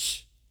for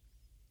us.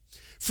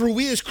 For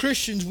we as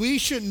Christians, we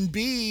shouldn't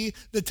be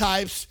the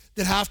types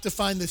that have to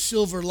find the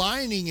silver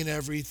lining in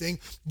everything.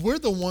 We're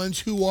the ones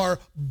who are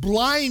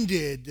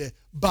blinded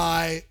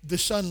by the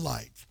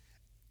sunlight.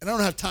 And I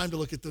don't have time to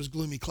look at those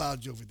gloomy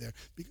clouds over there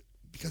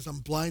because I'm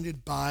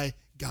blinded by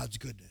God's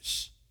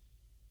goodness.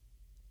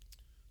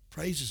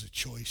 Praise is a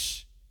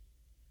choice.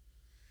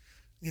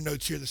 Your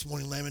notes here this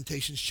morning,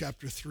 Lamentations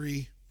chapter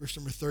 3, verse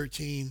number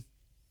 13.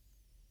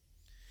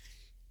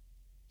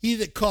 He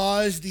that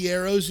caused the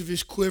arrows of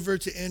his quiver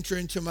to enter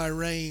into my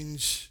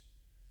reins,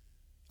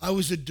 I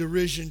was a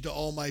derision to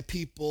all my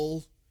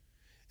people,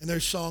 and their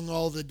song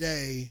all the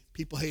day.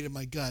 People hated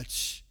my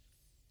guts.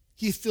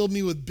 He hath filled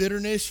me with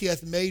bitterness. He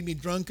hath made me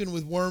drunken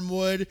with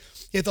wormwood.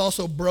 He hath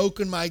also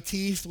broken my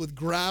teeth with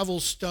gravel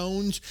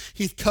stones.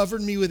 He hath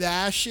covered me with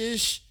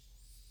ashes.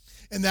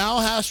 And thou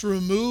hast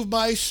removed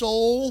my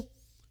soul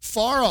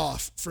far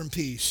off from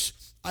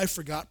peace. I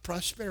forgot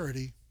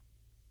prosperity.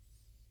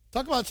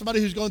 Talk about somebody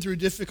who's going through a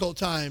difficult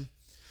time.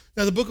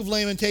 Now, the book of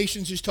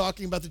Lamentations is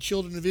talking about the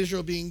children of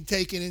Israel being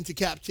taken into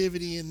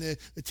captivity and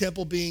the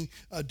temple being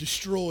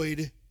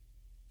destroyed.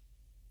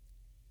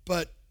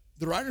 But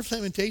the writer of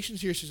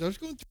Lamentations here says, I was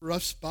going through a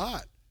rough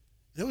spot.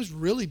 And it was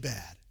really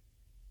bad.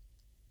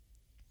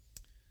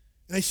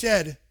 And I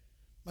said,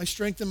 my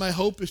strength and my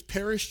hope is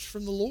perished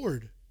from the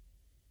Lord.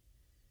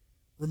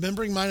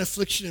 Remembering mine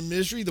affliction and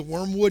misery, the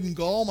wormwood and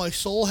gall, my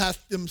soul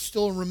hath them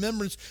still in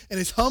remembrance and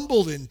is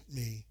humbled in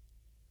me.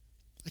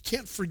 I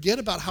can't forget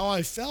about how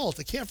I felt.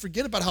 I can't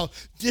forget about how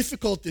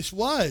difficult this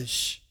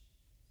was.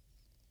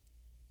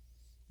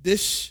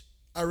 This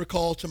I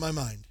recall to my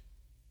mind.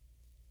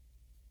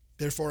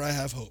 Therefore I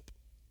have hope.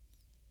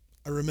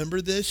 I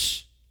remember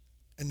this,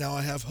 and now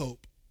I have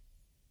hope.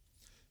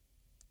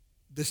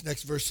 This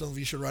next verse, some of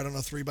you should write on a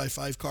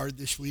 3x5 card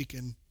this week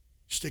and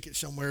stick it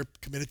somewhere,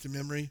 commit it to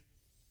memory.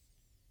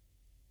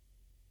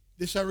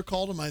 This I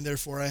recall to mind,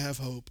 therefore I have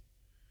hope.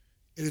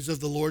 It is of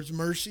the Lord's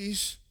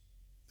mercies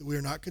that we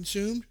are not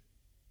consumed,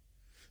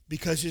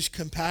 because his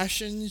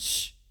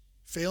compassions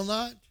fail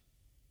not.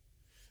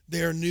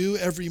 They are new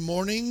every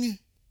morning.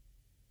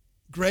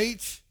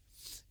 Great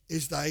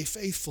is thy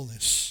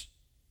faithfulness.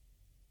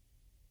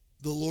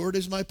 The Lord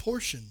is my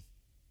portion,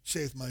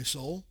 saith my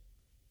soul.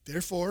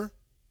 Therefore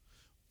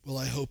will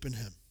I hope in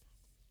him.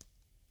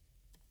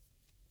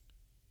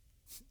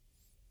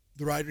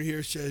 The writer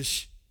here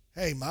says,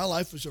 hey, my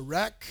life was a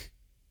wreck.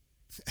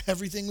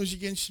 Everything was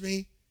against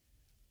me.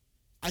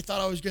 I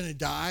thought I was going to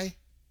die.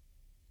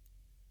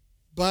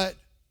 But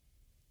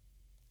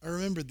I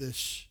remembered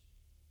this.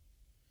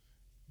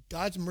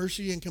 God's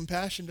mercy and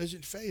compassion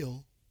doesn't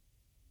fail.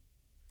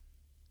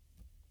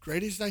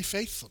 Great is thy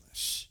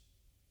faithfulness.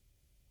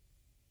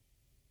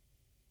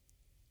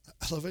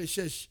 I love it. It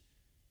says,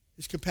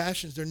 his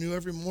compassions, they're new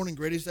every morning.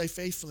 Great is thy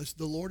faithfulness.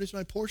 The Lord is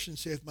my portion,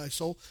 saith my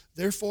soul.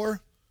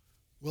 Therefore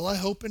will I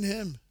hope in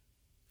him.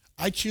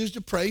 I choose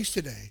to praise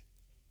today.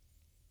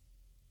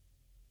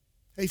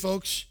 Hey,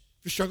 folks,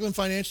 if you're struggling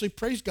financially,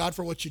 praise God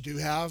for what you do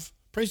have.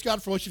 Praise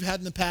God for what you've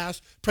had in the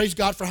past. Praise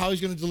God for how he's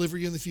going to deliver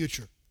you in the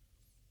future.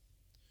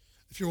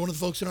 If you're one of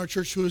the folks in our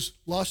church who has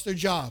lost their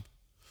job,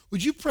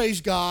 would you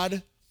praise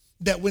God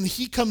that when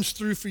he comes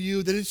through for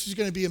you, that this is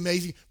going to be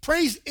amazing?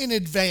 Praise in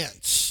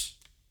advance.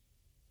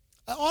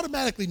 I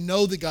automatically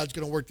know that God's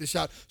going to work this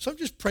out, so I'm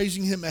just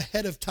praising him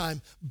ahead of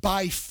time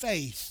by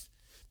faith,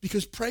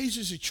 because praise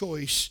is a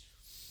choice,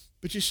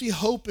 but you see,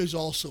 hope is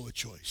also a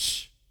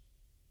choice.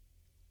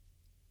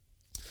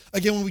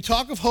 Again, when we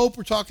talk of hope,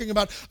 we're talking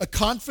about a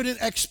confident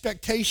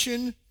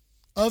expectation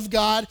of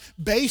God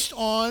based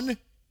on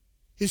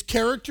his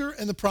character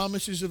and the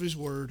promises of his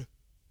word.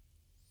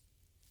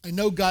 I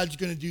know God's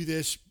going to do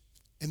this,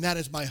 and that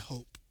is my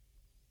hope.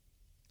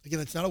 Again,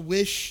 it's not a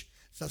wish.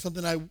 It's not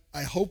something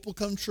I hope will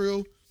come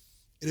true.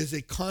 It is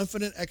a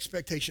confident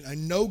expectation. I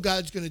know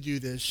God's going to do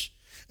this.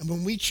 And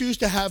when we choose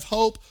to have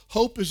hope,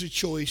 hope is a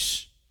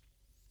choice.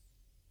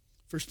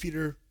 1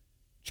 Peter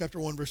chapter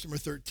 1, verse number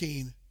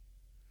 13.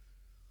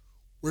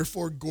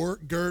 Wherefore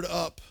gird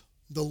up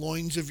the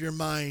loins of your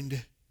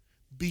mind,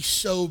 be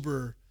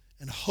sober,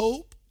 and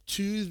hope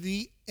to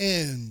the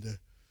end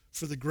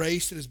for the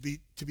grace that is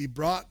to be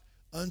brought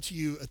unto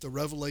you at the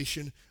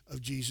revelation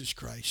of Jesus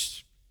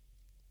Christ.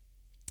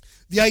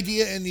 The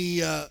idea in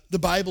the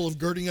Bible of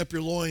girding up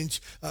your loins,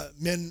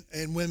 men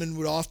and women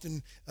would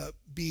often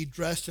be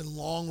dressed in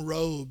long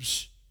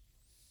robes.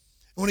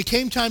 And when it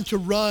came time to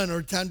run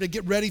or time to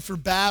get ready for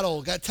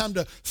battle, got time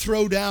to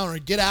throw down or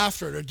get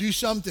after it or do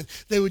something,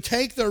 they would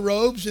take their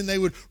robes and they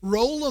would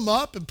roll them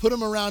up and put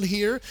them around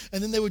here.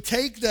 And then they would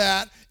take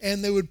that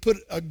and they would put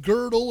a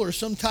girdle or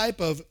some type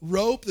of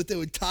rope that they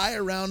would tie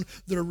around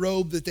their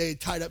robe that they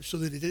had tied up so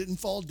that it didn't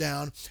fall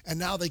down. And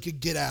now they could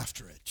get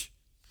after it.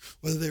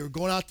 Whether they were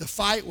going out to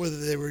fight, whether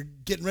they were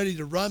getting ready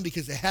to run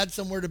because they had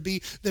somewhere to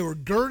be, they were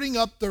girding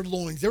up their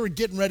loins. They were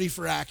getting ready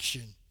for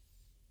action.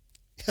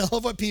 I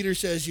love what Peter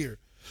says here.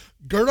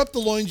 Gird up the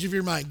loins of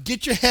your mind.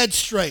 Get your head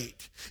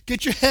straight.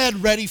 Get your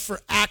head ready for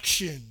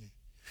action.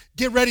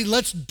 Get ready.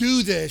 Let's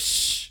do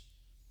this.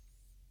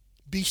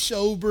 Be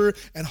sober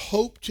and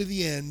hope to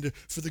the end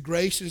for the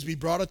grace that is to be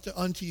brought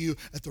unto you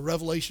at the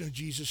revelation of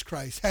Jesus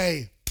Christ.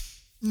 Hey,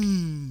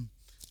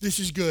 this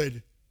is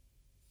good.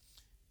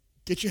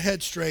 Get your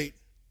head straight.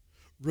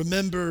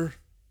 Remember,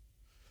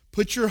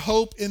 put your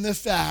hope in the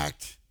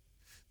fact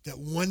that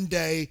one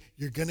day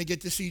you're going to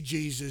get to see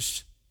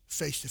Jesus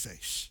face to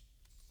face.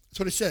 That's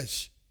what it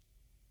says.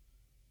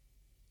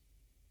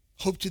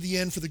 Hope to the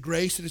end for the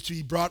grace that is to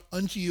be brought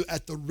unto you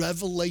at the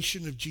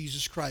revelation of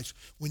Jesus Christ.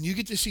 When you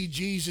get to see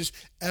Jesus,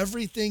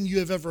 everything you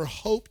have ever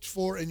hoped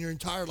for in your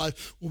entire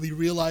life will be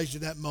realized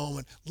in that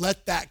moment.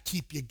 Let that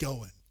keep you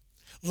going.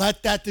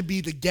 Let that to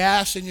be the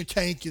gas in your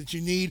tank that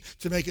you need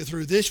to make it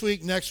through this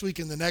week, next week,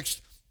 and the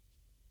next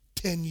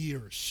 10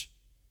 years.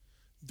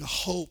 The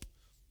hope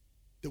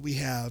that we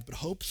have, but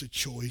hope's a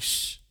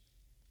choice.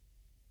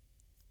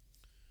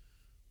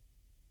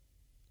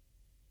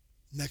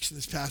 Next in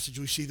this passage,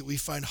 we see that we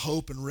find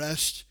hope and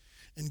rest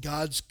in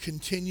God's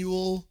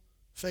continual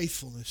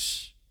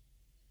faithfulness.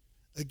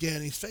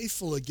 Again, he's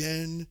faithful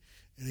again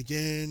and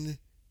again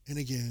and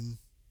again.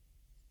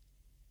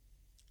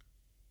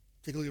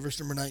 Take a look at verse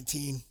number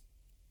 19.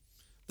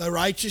 Thy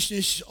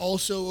righteousness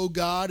also, O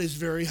God, is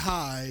very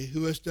high,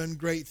 who has done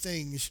great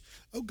things.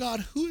 O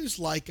God, who is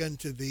like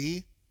unto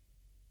thee?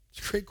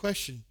 It's a great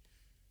question.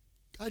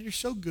 God, you're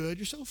so good.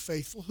 You're so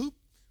faithful. Who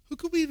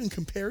could we even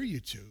compare you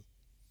to?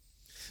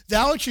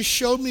 Thou which hast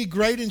showed me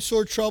great and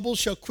sore troubles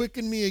shall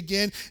quicken me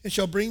again and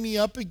shall bring me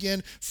up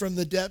again from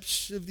the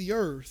depths of the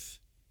earth.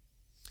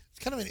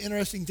 It's kind of an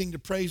interesting thing to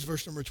praise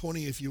verse number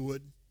 20, if you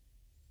would.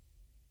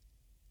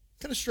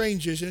 Kind of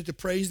strange, isn't it, to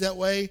praise that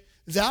way?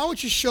 Thou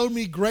which hast showed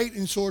me great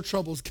and sore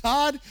troubles.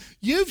 God,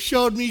 you've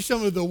showed me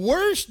some of the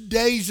worst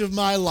days of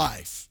my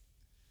life.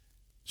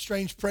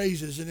 Strange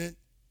praise, isn't it?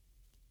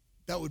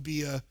 That would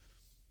be a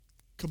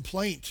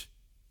complaint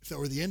if that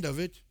were the end of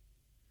it.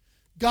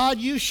 God,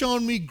 you've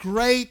shown me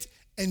great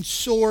and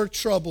sore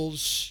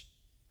troubles,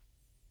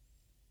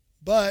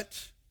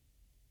 but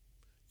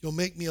you'll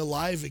make me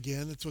alive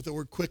again. That's what the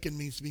word quicken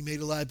means, to be made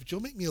alive, but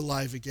you'll make me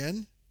alive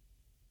again.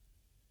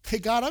 Hey,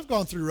 God, I've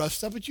gone through rough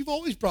stuff, but you've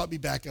always brought me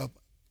back up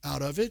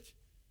out of it.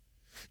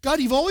 God,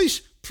 you've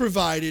always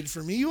provided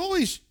for me. You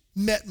always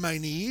met my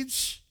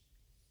needs.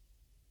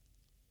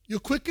 You'll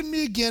quicken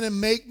me again and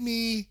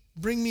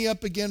bring me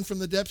up again from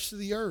the depths of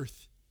the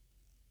earth.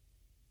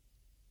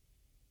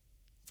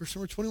 Verse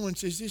number 21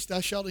 says this, thou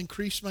shalt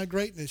increase my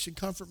greatness and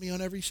comfort me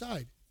on every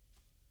side.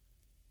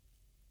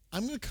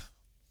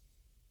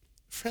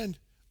 Friend,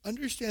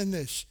 understand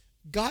this.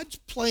 God's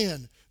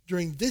plan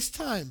during this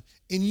time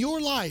in your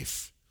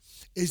life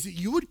is that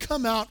you would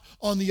come out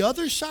on the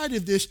other side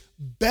of this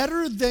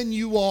better than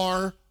you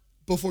are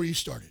before you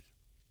started.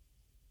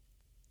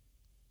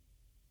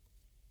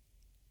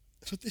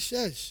 That's what this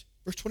says.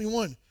 Verse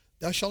 21,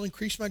 thou shalt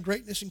increase my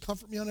greatness and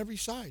comfort me on every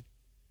side.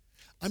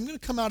 I'm going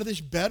to come out of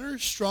this better,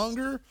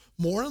 stronger,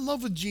 more in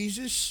love with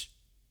Jesus,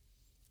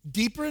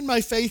 deeper in my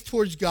faith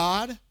towards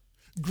God,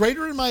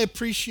 greater in my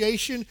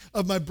appreciation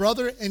of my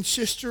brother and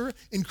sister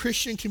in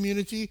Christian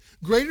community,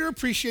 greater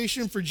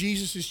appreciation for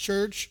Jesus'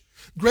 church,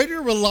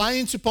 greater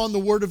reliance upon the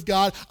Word of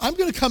God. I'm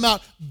going to come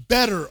out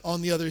better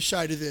on the other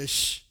side of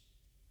this.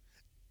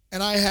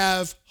 And I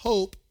have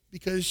hope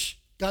because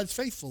God's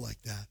faithful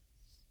like that.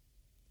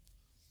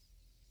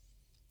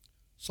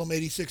 Psalm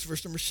 86,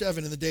 verse number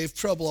 7, in the day of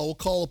trouble I will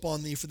call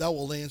upon thee, for thou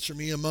wilt answer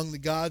me. Among the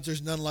gods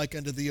there's none like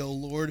unto thee, O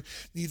Lord,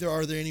 neither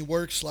are there any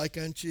works like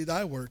unto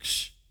thy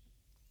works.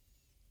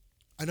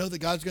 I know that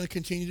God's going to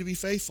continue to be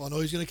faithful. I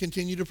know he's going to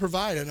continue to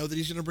provide. I know that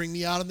he's going to bring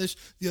me out on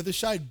the other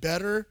side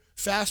better,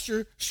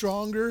 faster,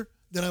 stronger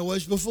than I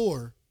was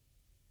before.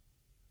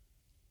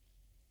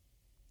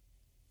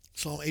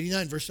 Psalm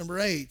 89, verse number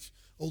 8.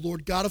 O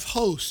Lord God of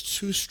hosts,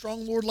 who is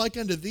strong, Lord, like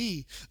unto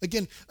thee.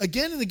 Again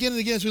and again,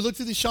 as we look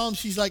through these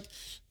Psalms, he's like,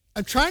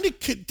 I'm trying to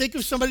think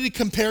of somebody to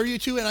compare you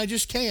to, and I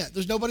just can't.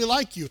 There's nobody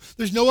like you.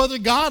 There's no other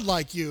God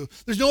like you.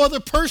 There's no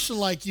other person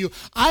like you.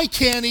 I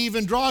can't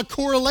even draw a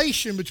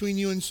correlation between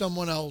you and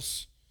someone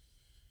else.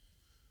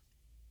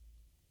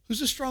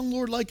 Who's a strong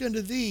Lord like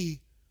unto thee?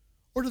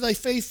 Or to thy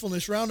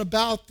faithfulness round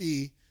about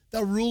thee?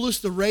 Thou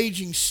rulest the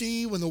raging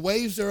sea. When the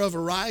waves thereof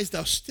arise,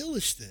 thou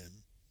stillest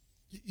them.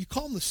 You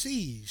calm the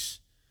seas.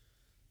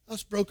 Thou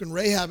hast broken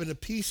Rahab into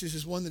pieces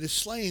as one that is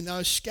slain. Thou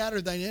hast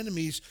scattered thine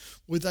enemies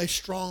with thy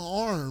strong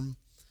arm.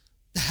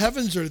 The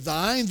heavens are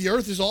thine, the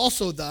earth is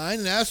also thine,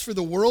 and as for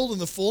the world and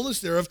the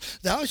fullness thereof,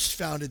 thou hast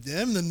founded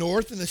them. The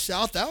north and the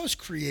south, thou hast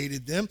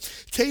created them.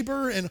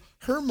 Tabor and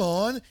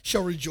Hermon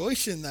shall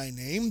rejoice in thy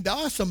name.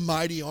 Thou hast a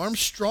mighty arm,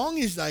 strong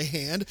is thy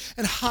hand,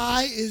 and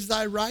high is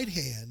thy right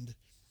hand.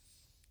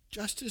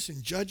 Justice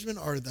and judgment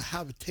are the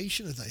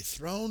habitation of thy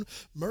throne.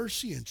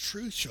 Mercy and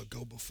truth shall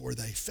go before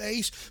thy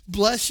face.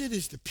 Blessed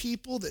is the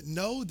people that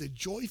know the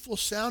joyful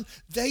sound.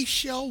 They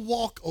shall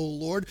walk, O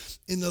Lord,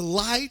 in the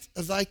light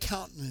of thy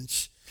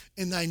countenance.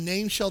 In thy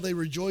name shall they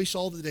rejoice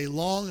all the day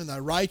long. In thy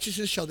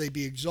righteousness shall they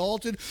be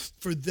exalted.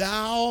 For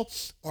thou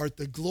art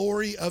the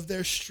glory of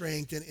their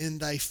strength, and in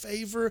thy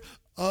favor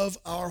of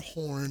our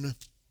horn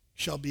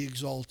shall be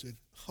exalted.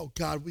 Oh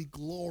God, we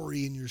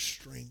glory in your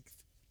strength.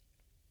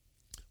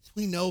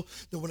 We know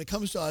that when it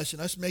comes to us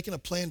and us making a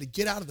plan to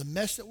get out of the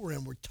mess that we're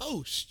in, we're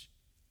toast.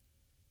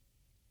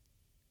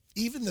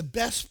 Even the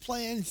best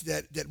plans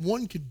that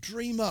one could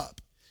dream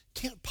up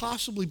can't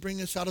possibly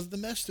bring us out of the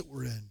mess that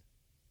we're in.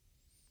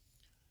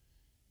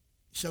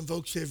 Some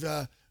folks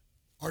have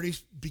already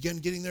begun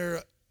getting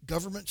their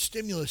government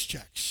stimulus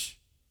checks.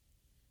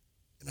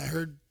 And I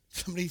heard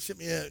somebody sent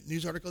me a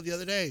news article the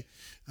other day.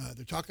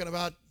 They're talking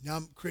about now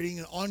creating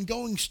an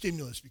ongoing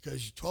stimulus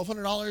because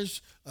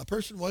 $1,200 a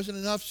person wasn't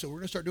enough, so we're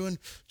going to start doing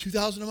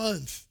 $2,000 a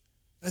month.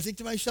 And I think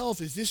to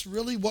myself, is this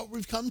really what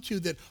we've come to,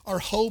 that our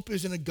hope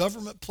is in a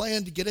government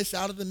plan to get us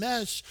out of the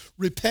mess?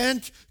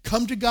 Repent,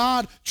 come to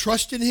God,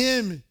 trust in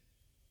him.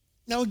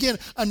 Now again,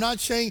 I'm not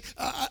saying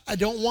I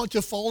don't want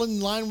to fall in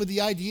line with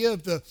the idea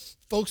of the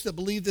folks that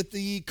believe that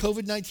the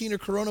COVID-19 or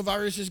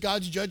coronavirus is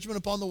God's judgment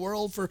upon the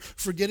world for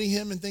forgetting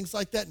him and things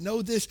like that.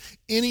 Know this,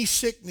 any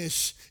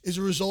sickness is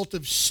a result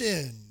of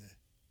sin.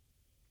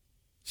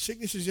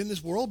 Sickness is in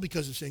this world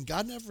because of sin.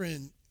 God never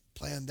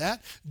planned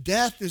that.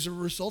 Death is a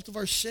result of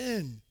our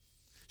sin.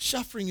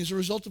 Suffering is a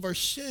result of our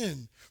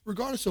sin.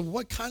 Regardless of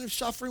what kind of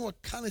suffering,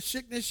 what kind of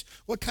sickness,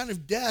 what kind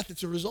of death,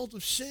 it's a result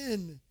of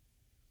sin.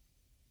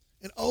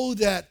 And oh,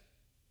 that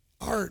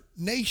our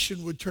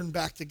nation would turn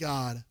back to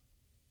God.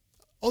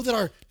 Oh, that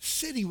our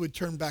city would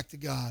turn back to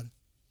God.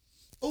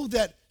 Oh,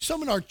 that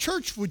some in our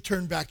church would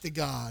turn back to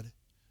God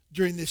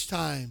during this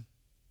time.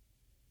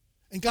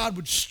 And God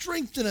would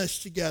strengthen us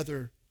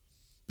together.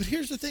 But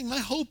here's the thing, my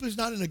hope is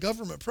not in a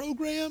government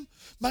program.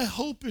 My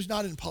hope is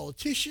not in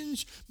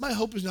politicians. My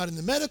hope is not in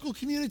the medical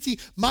community.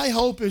 My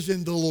hope is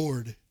in the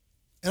Lord.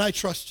 And I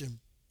trust him.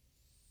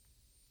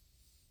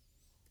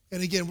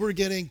 And again, we're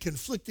getting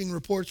conflicting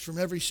reports from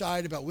every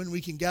side about when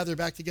we can gather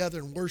back together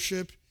and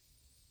worship.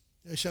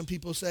 Some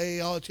people say,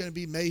 oh, it's going to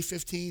be May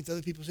 15th.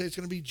 Other people say it's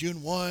going to be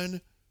June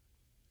 1.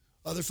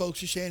 Other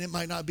folks are saying it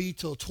might not be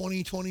till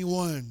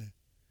 2021.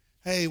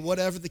 Hey,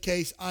 whatever the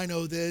case, I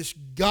know this.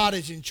 God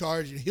is in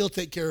charge, and he'll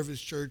take care of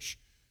his church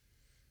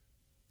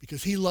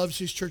because he loves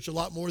his church a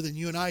lot more than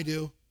you and I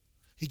do.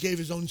 He gave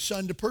his own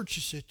son to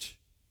purchase it.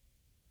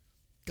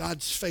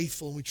 God's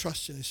faithful, and we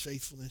trust in his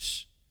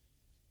faithfulness.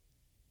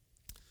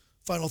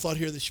 Final thought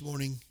here this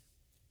morning.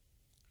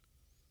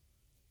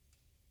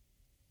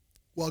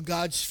 While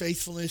God's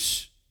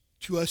faithfulness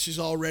to us is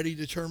already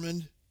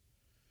determined,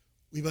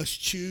 we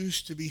must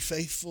choose to be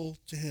faithful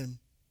to him.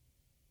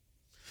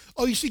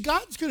 Oh, you see,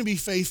 God's going to be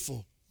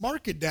faithful.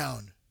 Mark it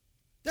down.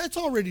 That's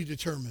already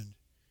determined.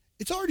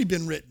 It's already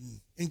been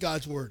written in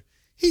God's word.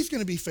 He's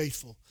going to be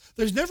faithful.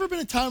 There's never been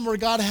a time where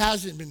God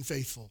hasn't been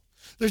faithful.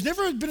 There's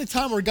never been a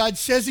time where God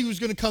says he was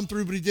going to come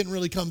through, but he didn't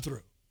really come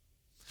through.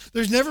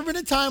 There's never been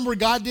a time where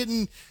God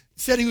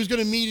said he was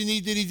going to meet a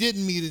need that he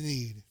didn't meet a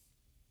need.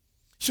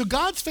 So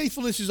God's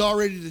faithfulness is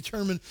already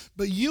determined,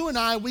 but you and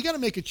I, we got to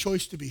make a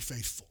choice to be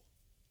faithful.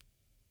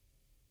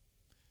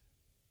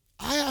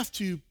 I have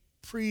to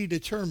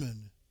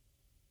predetermine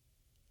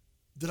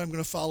that I'm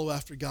going to follow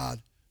after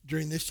God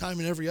during this time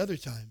and every other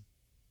time.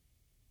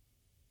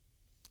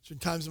 There's been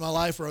times in my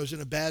life where I was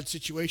in a bad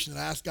situation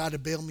and I asked God to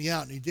bail me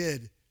out, and he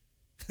did.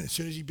 And as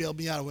soon as he bailed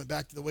me out, I went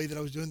back to the way that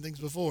I was doing things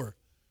before.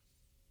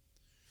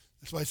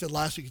 That's why I said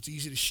last week it's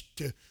easy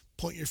to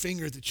point your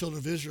finger at the children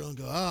of Israel and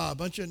go, a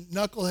bunch of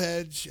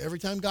knuckleheads. Every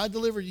time God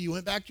delivered you, you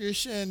went back to your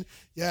sin.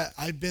 Yeah,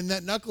 I've been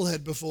that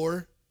knucklehead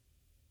before.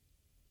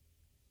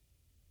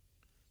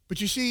 But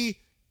you see,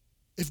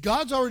 if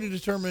God's already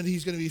determined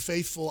he's going to be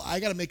faithful, I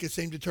got to make the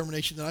same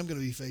determination that I'm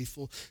going to be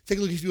faithful. Take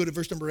a look, if you would, at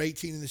verse number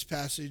 18 in this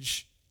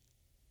passage.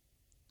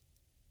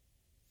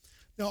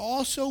 Now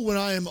also when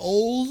I am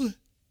old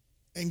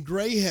and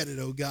gray-headed,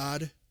 O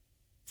God,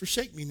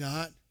 forsake me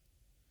not,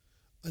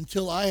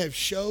 until I have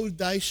showed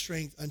thy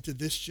strength unto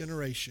this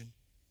generation,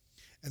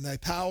 and thy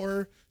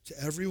power to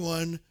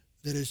everyone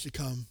that is to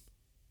come.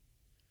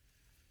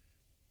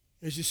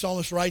 As the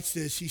psalmist writes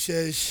this, he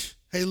says,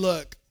 hey,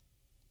 look,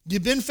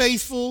 you've been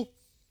faithful,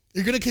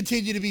 you're going to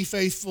continue to be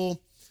faithful,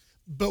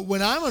 but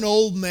when I'm an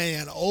old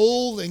man,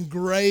 old and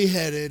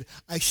gray-headed,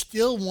 I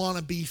still want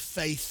to be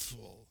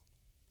faithful.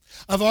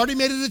 I've already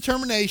made a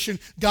determination.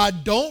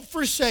 God, don't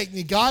forsake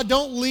me. God,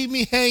 don't leave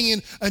me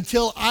hanging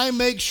until I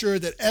make sure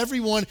that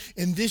everyone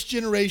in this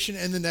generation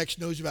and the next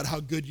knows about how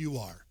good you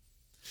are.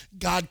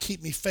 God,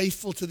 keep me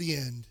faithful to the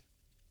end.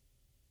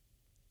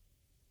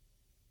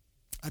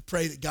 I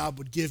pray that God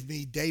would give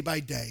me day by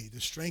day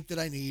the strength that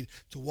I need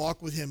to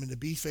walk with him and to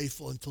be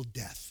faithful until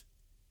death.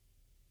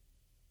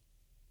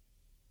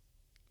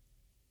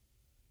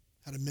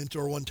 I had a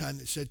mentor one time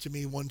that said to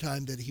me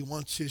that he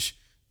wants his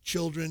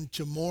children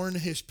to mourn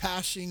his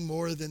passing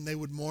more than they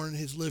would mourn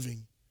his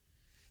living.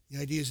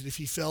 The idea is that if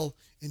he fell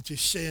into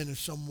sin in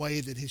some way,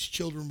 that his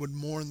children would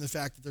mourn the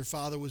fact that their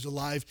father was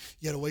alive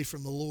yet away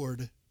from the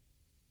Lord.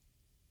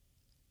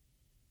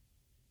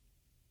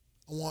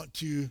 I want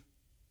to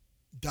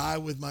die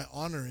with my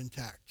honor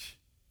intact.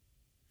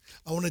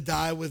 I want to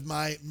die with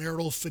my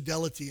marital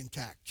fidelity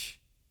intact.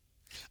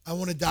 I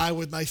want to die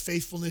with my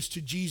faithfulness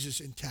to Jesus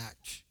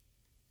intact.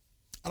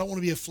 I don't want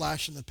to be a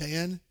flash in the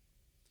pan.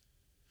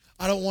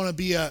 I don't want to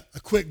be a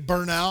quick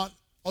burnout.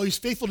 Oh, he's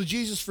faithful to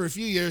Jesus for a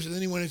few years, and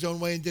then he went his own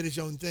way and did his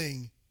own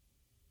thing.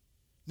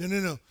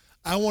 No.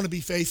 I want to be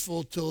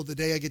faithful till the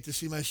day I get to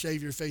see my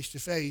Savior face to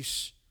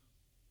face.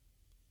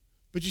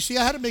 But you see,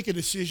 I had to make a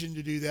decision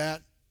to do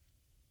that.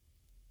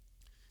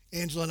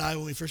 Angela and I,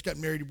 when we first got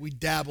married, we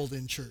dabbled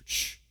in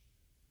church.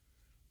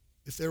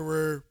 If there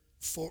were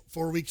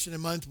 4 weeks in a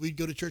month, we'd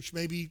go to church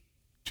maybe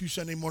 2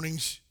 Sunday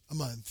mornings a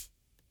month.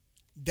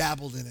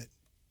 Dabbled in it.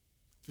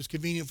 If it was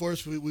convenient for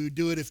us, we would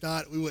do it. If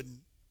not, we wouldn't.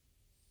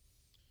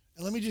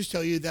 And let me just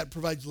tell you, that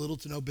provides little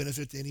to no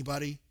benefit to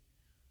anybody.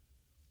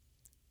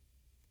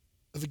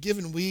 Of a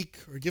given week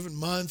or a given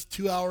month,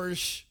 2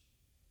 hours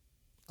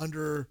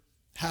under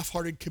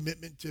half-hearted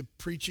commitment to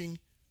preaching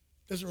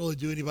doesn't really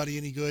do anybody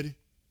any good.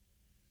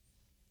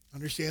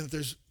 Understand that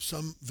there's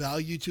some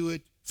value to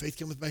it. Faith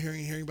cometh by hearing,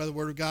 and hearing by the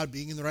word of God.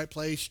 Being in the right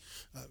place,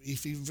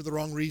 if even for the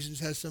wrong reasons,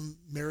 has some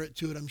merit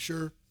to it, I'm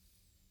sure.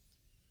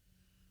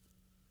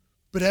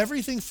 But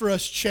everything for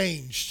us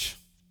changed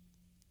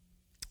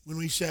when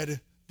we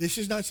said, this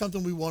is not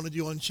something we want to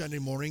do on Sunday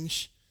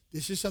mornings.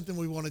 This is something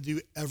we want to do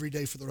every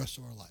day for the rest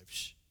of our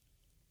lives.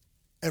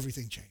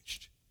 Everything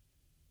changed.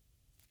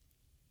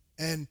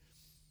 And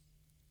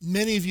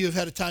many of you have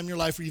had a time in your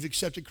life where you've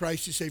accepted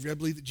Christ as Savior. I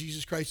believe that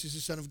Jesus Christ is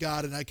the Son of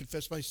God, and I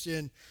confess my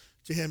sin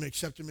to him and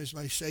accept him as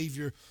my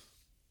Savior.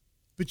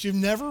 But you've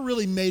never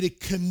really made a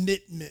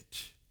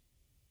commitment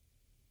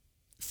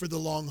for the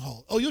long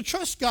haul. Oh, you'll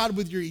trust God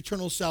with your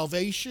eternal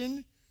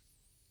salvation,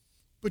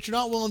 but you're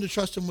not willing to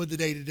trust him with the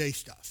day-to-day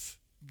stuff.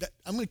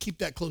 I'm going to keep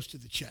that close to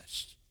the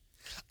chest.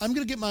 I'm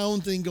going to get my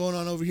own thing going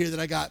on over here that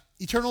I got.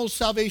 Eternal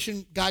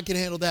salvation, God can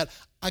handle that.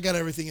 I got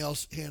everything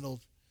else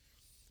handled.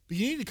 But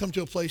you need to come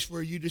to a place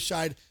where you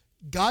decide,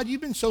 God,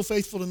 you've been so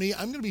faithful to me.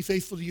 I'm going to be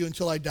faithful to you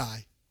until I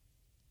die.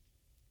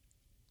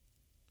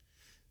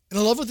 And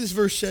I love what this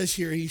verse says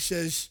here. He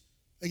says,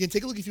 again,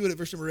 take a look if you would at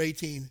verse number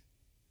 18.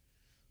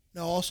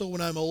 Now also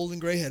when I'm old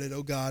and gray-headed,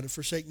 O God,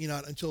 forsake me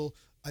not until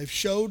I've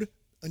showed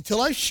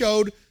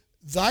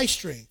thy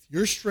strength,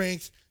 your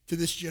strength to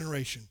this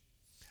generation.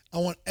 I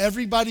want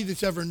everybody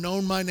that's ever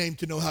known my name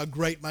to know how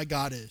great my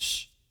God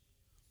is.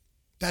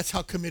 That's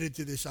how committed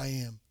to this I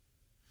am.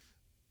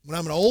 When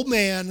I'm an old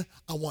man,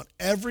 I want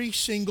every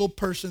single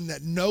person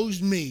that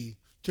knows me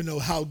to know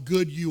how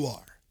good you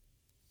are.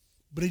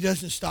 But he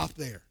doesn't stop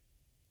there.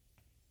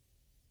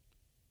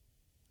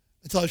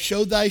 Until I've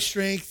showed thy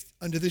strength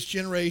unto this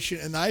generation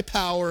and thy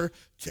power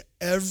to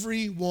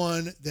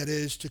everyone that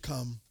is to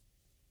come.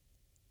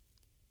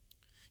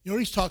 You know what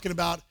he's talking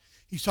about?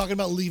 He's talking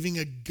about leaving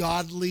a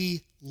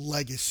godly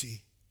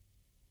legacy.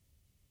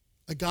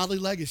 A godly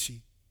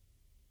legacy.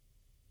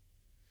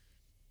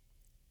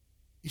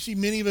 You see,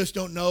 many of us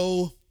don't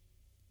know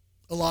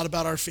a lot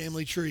about our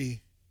family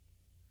tree.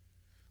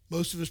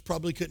 Most of us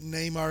probably couldn't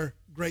name our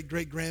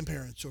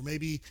great-great-grandparents, or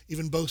maybe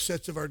even both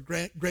sets of our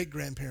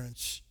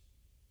great-grandparents.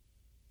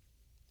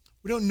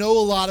 We don't know a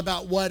lot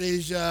about what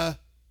is up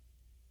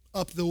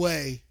the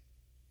way.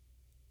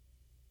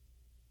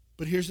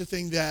 But here's the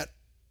thing that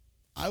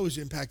I was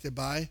impacted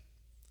by.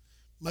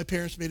 My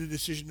parents made a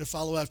decision to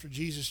follow after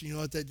Jesus. You know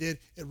what that did?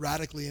 It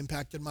radically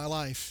impacted my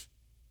life.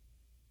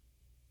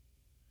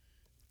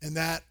 And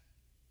that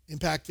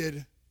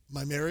impacted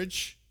my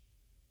marriage,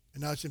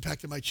 and now it's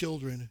impacted my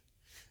children.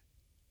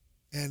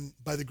 And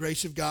by the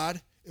grace of God,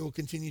 it will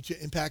continue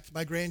to impact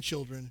my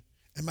grandchildren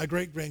and my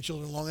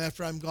great-grandchildren long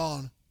after I'm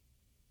gone.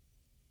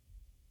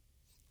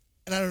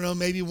 And I don't know,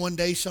 maybe one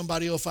day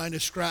somebody will find a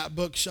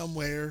scrapbook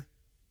somewhere.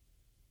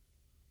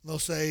 And they'll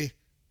say,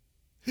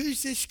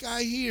 who's this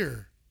guy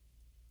here?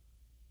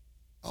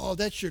 Oh,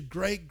 that's your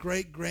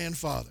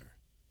great-great-grandfather.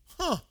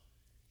 Huh,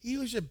 he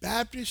was a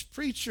Baptist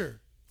preacher.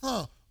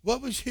 Huh,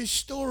 what was his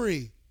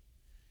story?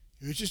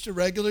 He was just a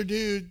regular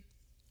dude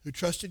who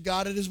trusted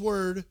God at his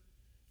word,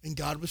 and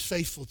God was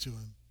faithful to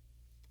him.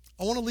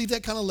 I want to leave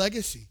that kind of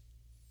legacy.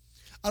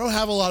 I don't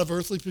have a lot of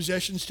earthly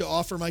possessions to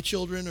offer my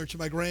children or to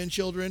my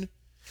grandchildren.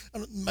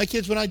 My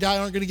kids, when I die,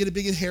 aren't going to get a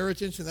big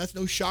inheritance, and that's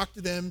no shock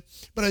to them.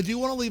 But I do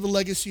want to leave a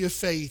legacy of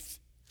faith.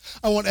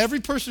 I want every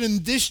person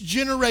in this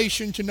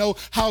generation to know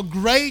how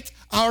great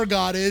our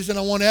God is, and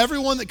I want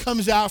everyone that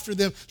comes after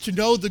them to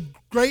know the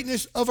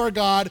greatness of our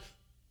God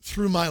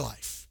through my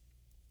life.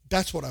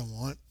 That's what I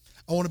want.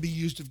 I want to be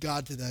used of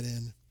God to that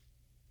end.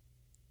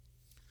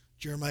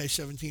 Jeremiah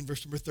 17,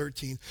 verse number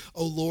 13.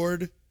 O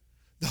Lord,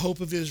 the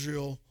hope of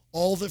Israel,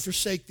 all that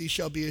forsake thee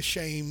shall be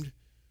ashamed,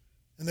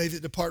 and they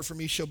that depart from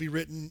me shall be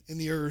written in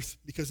the earth,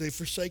 because they've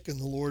forsaken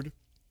the Lord,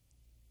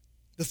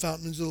 the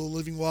fountains of the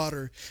living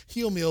water.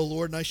 Heal me, O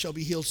Lord, and I shall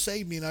be healed.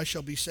 Save me, and I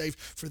shall be saved,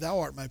 for thou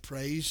art my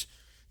praise.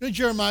 You know,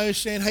 Jeremiah is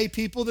saying, hey,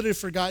 people that have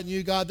forgotten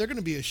you, God, they're going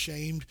to be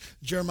ashamed.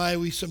 Jeremiah,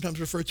 we sometimes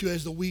refer to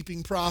as the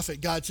weeping prophet.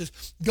 God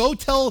says, go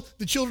tell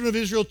the children of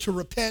Israel to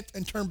repent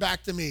and turn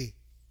back to me.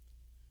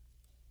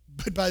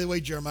 But by the way,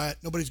 Jeremiah,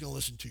 nobody's going to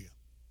listen to you.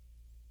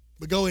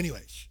 But go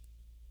anyways.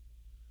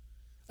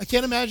 I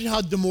can't imagine how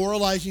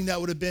demoralizing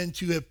that would have been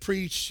to have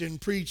preached and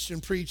preached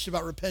and preached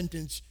about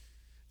repentance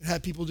and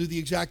had people do the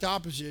exact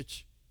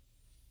opposite.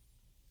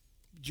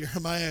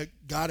 Jeremiah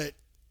got it.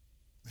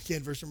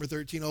 Again, verse number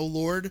 13, O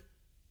Lord,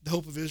 the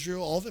hope of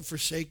Israel, all that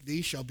forsake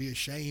thee shall be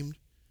ashamed.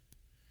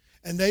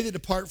 And they that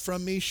depart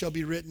from me shall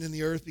be written in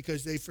the earth,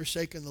 because they've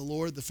forsaken the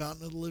Lord, the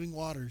fountain of the living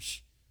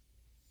waters.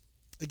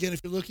 Again,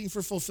 if you're looking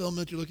for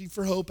fulfillment, you're looking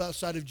for hope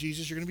outside of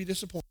Jesus, you're going to be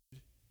disappointed.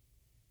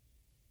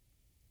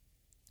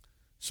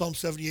 Psalm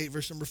 78,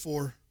 verse number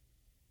 4,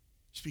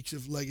 speaks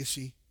of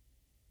legacy.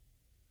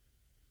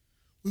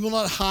 We will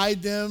not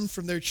hide them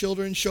from their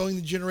children, showing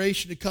the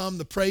generation to come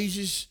the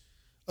praises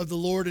of the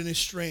Lord and his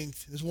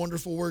strength, his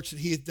wonderful works that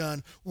he hath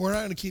done. We're not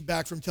going to keep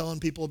back from telling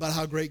people about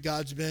how great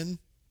God's been.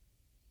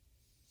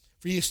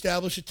 For he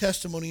established a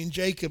testimony in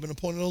Jacob and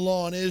appointed a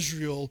law in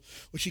Israel,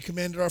 which he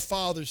commanded our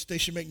fathers, that they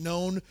should make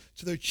known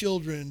to their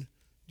children.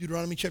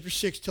 Deuteronomy chapter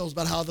 6 tells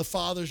about how the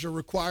fathers are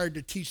required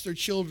to teach their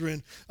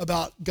children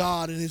about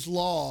God and his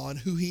law and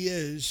who he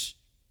is.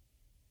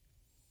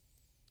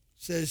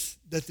 It says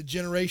that the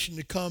generation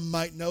to come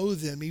might know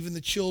them, even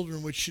the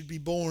children which should be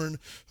born,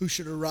 who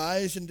should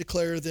arise and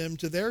declare them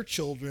to their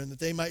children, that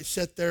they might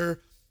set their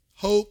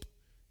hope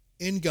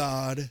in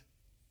God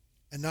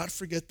and not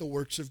forget the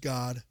works of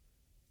God,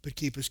 but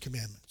keep his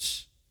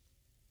commandments.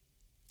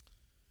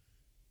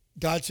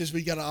 God says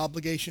we got an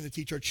obligation to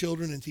teach our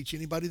children and teach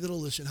anybody that'll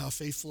listen how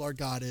faithful our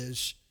God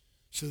is,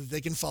 so that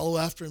they can follow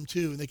after him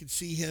too, and they can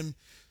see him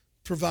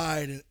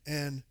provide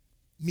and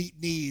meet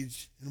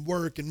needs and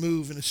work and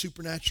move in a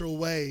supernatural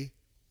way.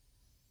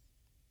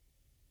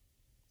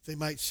 They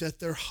might set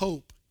their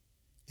hope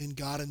in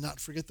God and not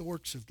forget the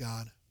works of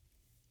God.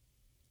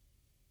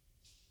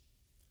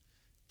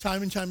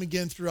 Time and time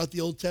again throughout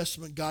the Old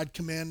Testament, God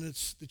commanded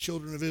the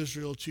children of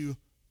Israel to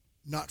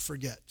not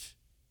forget,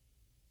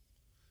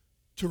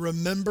 to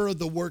remember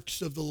the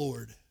works of the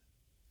Lord.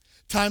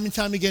 Time and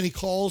time again, he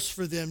calls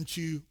for them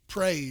to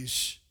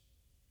praise.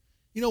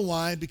 You know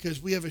why?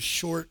 Because we have a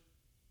short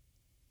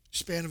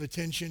span of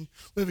attention.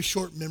 We have a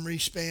short memory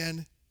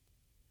span,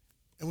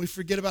 and we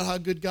forget about how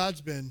good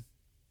God's been.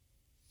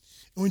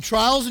 And when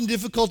trials and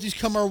difficulties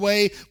come our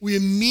way, we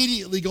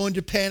immediately go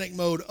into panic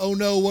mode. Oh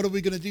no, what are we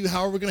going to do?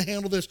 How are we going to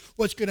handle this?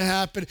 What's going to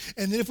happen?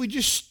 And then if we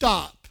just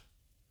stop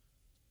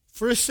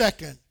for a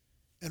second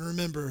and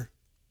remember,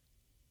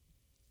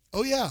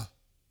 oh yeah,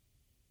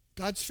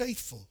 God's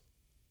faithful.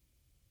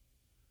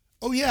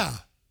 Oh yeah,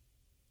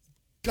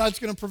 God's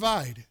going to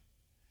provide.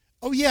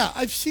 Oh yeah,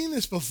 I've seen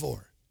this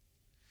before.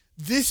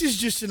 This is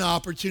just an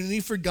opportunity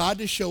for God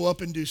to show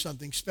up and do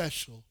something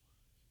special.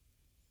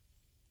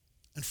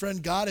 And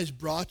friend, God has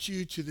brought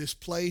you to this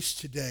place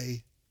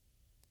today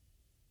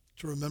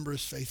to remember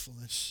his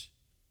faithfulness.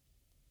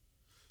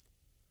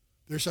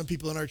 There are some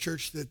people in our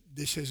church that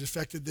this has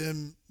affected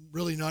them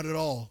really not at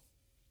all.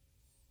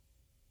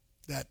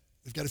 That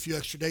they've got a few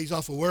extra days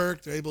off of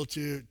work. They're able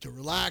to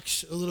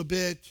relax a little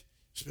bit,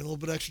 spend a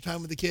little bit extra time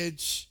with the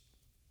kids.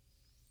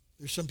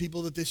 There's some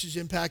people that this has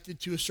impacted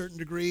to a certain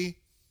degree.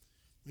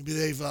 Maybe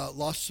they've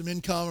lost some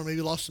income, or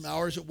maybe lost some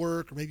hours at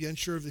work, or maybe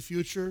unsure of the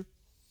future.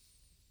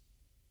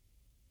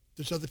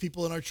 There's other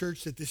people in our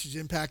church that this has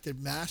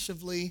impacted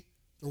massively.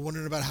 They're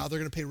wondering about how they're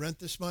going to pay rent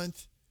this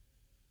month.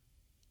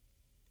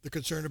 They're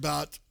concerned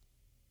about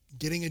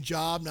getting a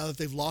job now that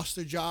they've lost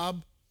their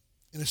job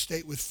in a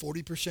state with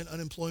 40%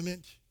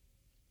 unemployment.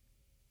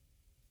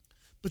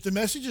 But the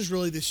message is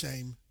really the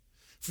same.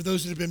 For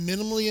those that have been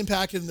minimally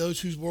impacted and those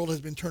whose world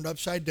has been turned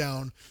upside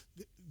down,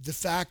 the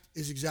fact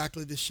is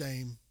exactly the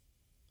same.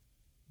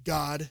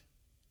 God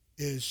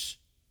is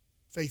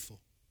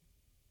faithful.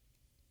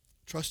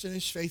 Trust in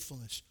his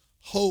faithfulness.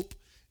 Hope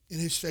in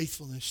his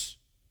faithfulness.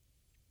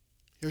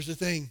 Here's the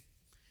thing.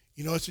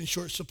 You know what's in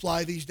short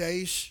supply these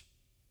days?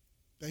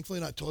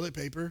 Thankfully not toilet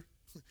paper.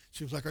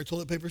 Seems like our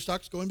toilet paper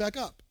stock's going back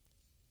up.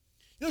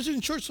 You know what's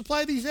in short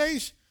supply these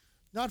days?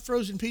 Not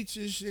frozen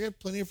pizzas. They have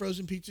plenty of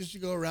frozen pizzas to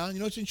go around. You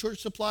know what's in short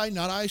supply?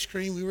 Not ice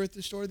cream. We were at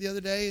the store the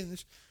other day, and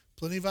there's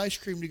plenty of ice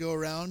cream to go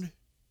around.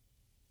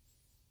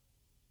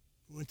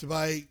 We went to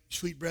buy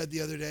sweetbread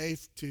the other day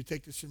to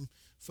take to some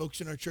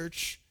folks in our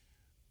church.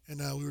 And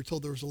we were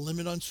told there was a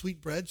limit on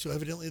sweetbread, so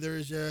evidently there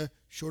is a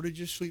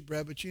shortage of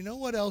sweetbread. But you know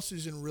what else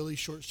is in really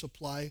short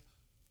supply?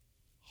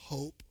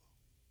 Hope.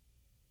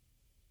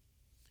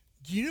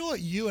 Do you know what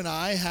you and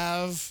I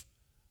have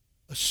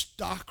a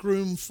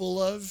stockroom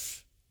full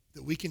of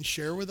that we can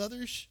share with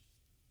others?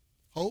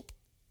 Hope.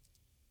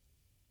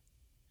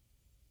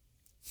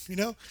 You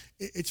know,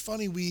 it's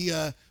funny. We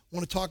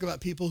want to talk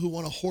about people who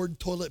want to hoard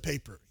toilet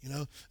paper. You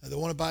know, they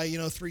want to buy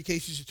 3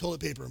 cases of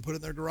toilet paper and put it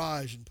in their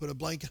garage and put a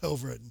blanket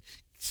over it and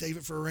save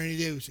it for a rainy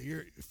day. So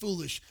you're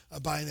foolish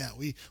buying that.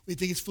 We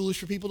think it's foolish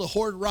for people to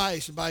hoard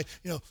rice and buy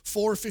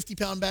 4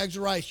 50-pound bags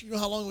of rice. You know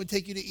how long it would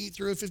take you to eat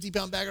through a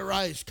 50-pound bag of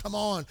rice? Come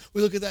on.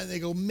 We look at that and they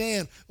go,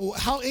 man,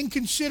 how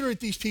inconsiderate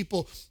these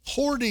people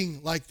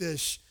hoarding like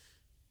this.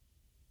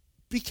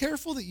 Be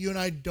careful that you and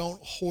I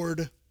don't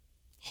hoard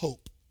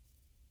hope.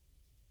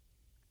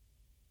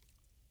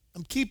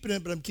 I'm keeping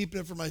it, but I'm keeping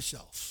it for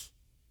myself.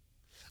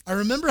 I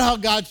remember how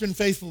God's been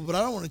faithful, but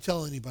I don't want to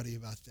tell anybody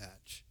about that.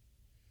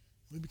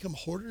 We become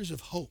hoarders of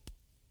hope.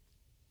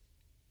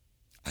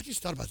 I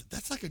just thought about that.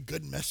 That's like a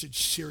good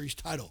message series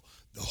title,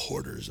 The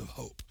Hoarders of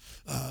Hope.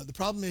 The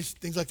problem is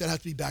things like that have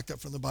to be backed up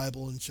from the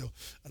Bible, and so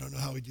I don't know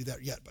how we do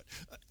that yet. But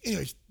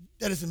anyways,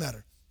 that doesn't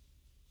matter.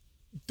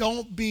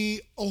 Don't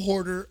be a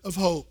hoarder of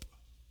hope.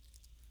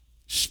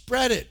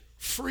 Spread it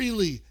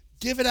freely.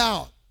 Give it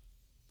out.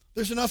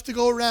 There's enough to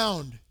go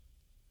around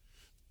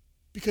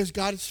because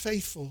God is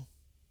faithful.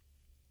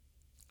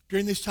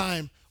 During this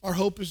time, our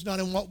hope is not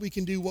in what we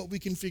can do, what we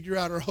can figure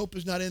out. Our hope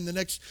is not in the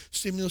next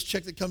stimulus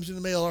check that comes in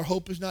the mail. Our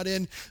hope is not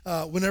in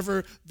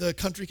whenever the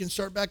country can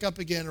start back up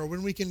again or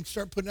when we can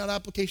start putting out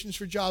applications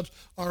for jobs.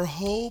 Our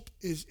hope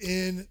is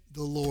in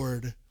the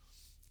Lord,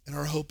 and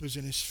our hope is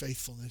in his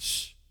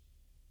faithfulness.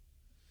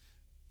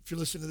 If you're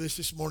listening to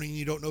this morning and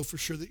you don't know for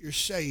sure that you're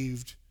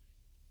saved,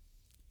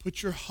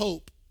 put your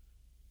hope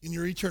in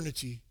your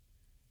eternity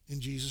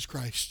in Jesus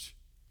Christ.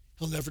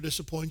 He'll never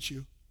disappoint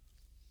you.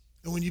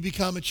 And when you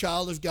become a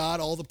child of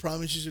God, all the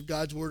promises of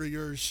God's word are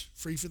yours,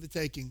 free for the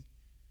taking.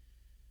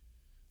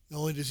 Not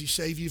only does he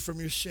save you from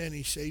your sin,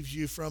 he saves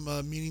you from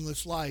a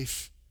meaningless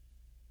life.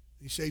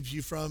 He saves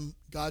you from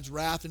God's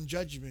wrath and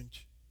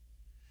judgment.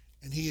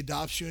 And he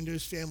adopts you into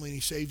his family, and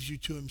he saves you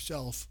to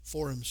himself,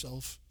 for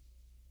himself.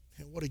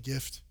 And what a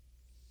gift.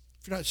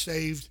 If you're not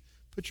saved,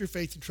 put your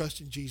faith and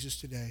trust in Jesus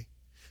today.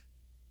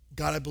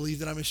 God, I believe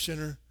that I'm a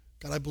sinner.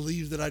 God, I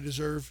believe that I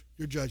deserve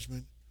your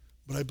judgment.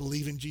 But I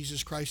believe in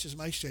Jesus Christ as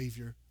my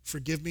Savior.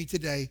 Forgive me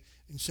today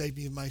and save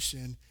me of my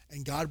sin.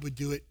 And God would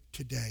do it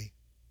today.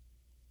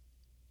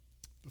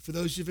 But for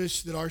those of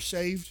us that are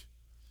saved,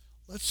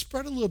 let's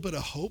spread a little bit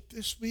of hope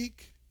this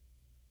week.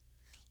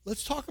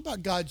 Let's talk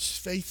about God's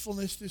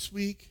faithfulness this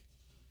week.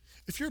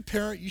 If you're a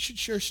parent, you should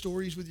share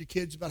stories with your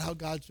kids about how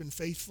God's been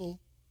faithful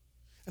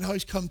and how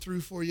he's come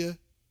through for you.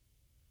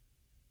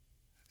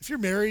 If you're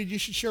married, you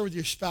should share with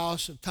your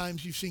spouse of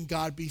times you've seen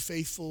God be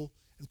faithful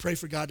and pray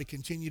for God to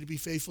continue to be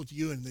faithful to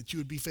you and that you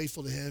would be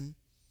faithful to him.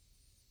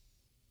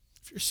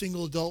 If you're a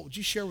single adult, would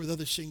you share with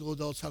other single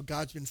adults how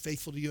God's been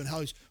faithful to you and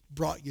how he's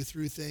brought you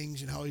through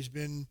things and how he's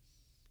been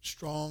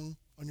strong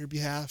on your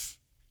behalf?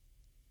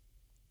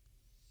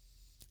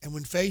 And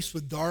when faced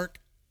with dark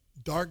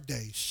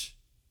days,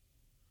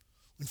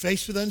 when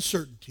faced with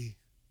uncertainty,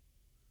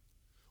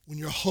 when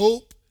your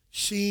hope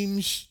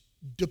seems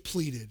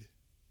depleted,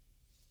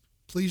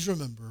 please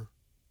remember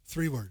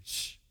 3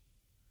 words.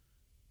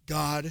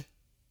 God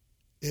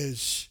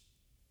is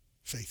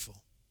faithful.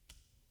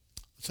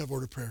 Let's have a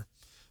word of prayer.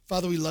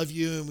 Father, we love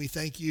you and we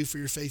thank you for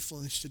your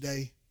faithfulness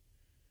today.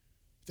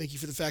 Thank you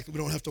for the fact that we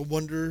don't have to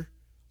wonder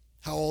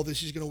how all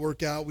this is going to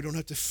work out. We don't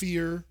have to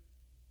fear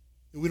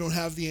that we don't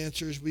have the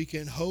answers. We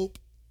can hope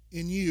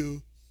in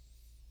you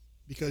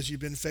because you've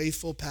been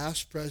faithful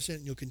past, present,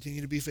 and you'll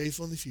continue to be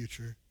faithful in the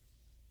future.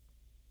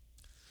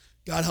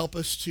 God, help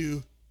us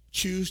to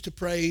choose to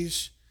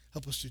praise,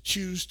 help us to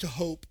choose to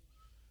hope,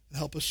 and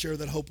help us share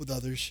that hope with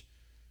others.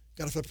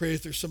 God, if I pray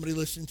if there's somebody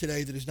listening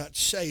today that is not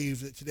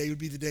saved, that today would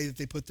be the day that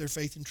they put their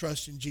faith and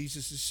trust in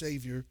Jesus as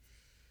Savior.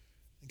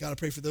 And God, I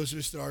pray for those of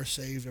us that are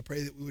saved. I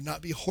pray that we would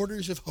not be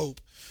hoarders of hope,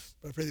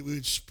 but I pray that we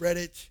would spread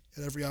it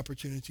at every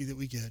opportunity that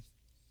we get.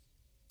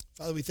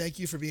 Father, we thank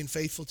you for being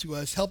faithful to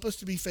us. Help us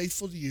to be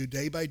faithful to you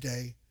day by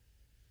day.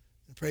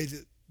 And pray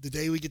that the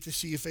day we get to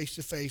see you face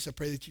to face, I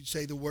pray that you'd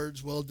say the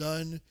words, well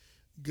done,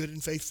 good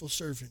and faithful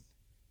servant.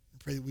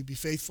 I pray that we'd be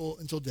faithful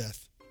until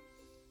death.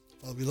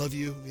 Father, we love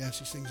you. We ask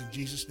these things in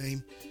Jesus'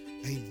 name.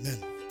 Amen.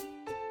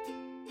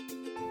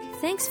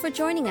 Thanks for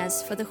joining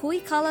us for the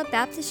Huikala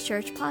Baptist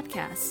Church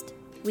podcast.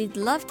 We'd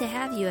love to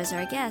have you as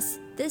our guest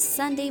this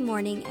Sunday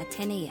morning at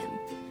 10 a.m.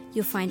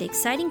 You'll find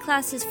exciting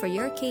classes for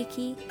your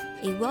keiki,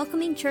 a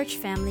welcoming church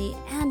family,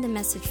 and a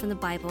message from the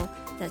Bible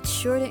that's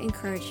sure to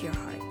encourage your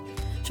heart.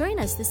 Join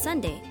us this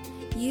Sunday.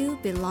 You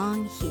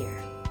belong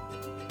here.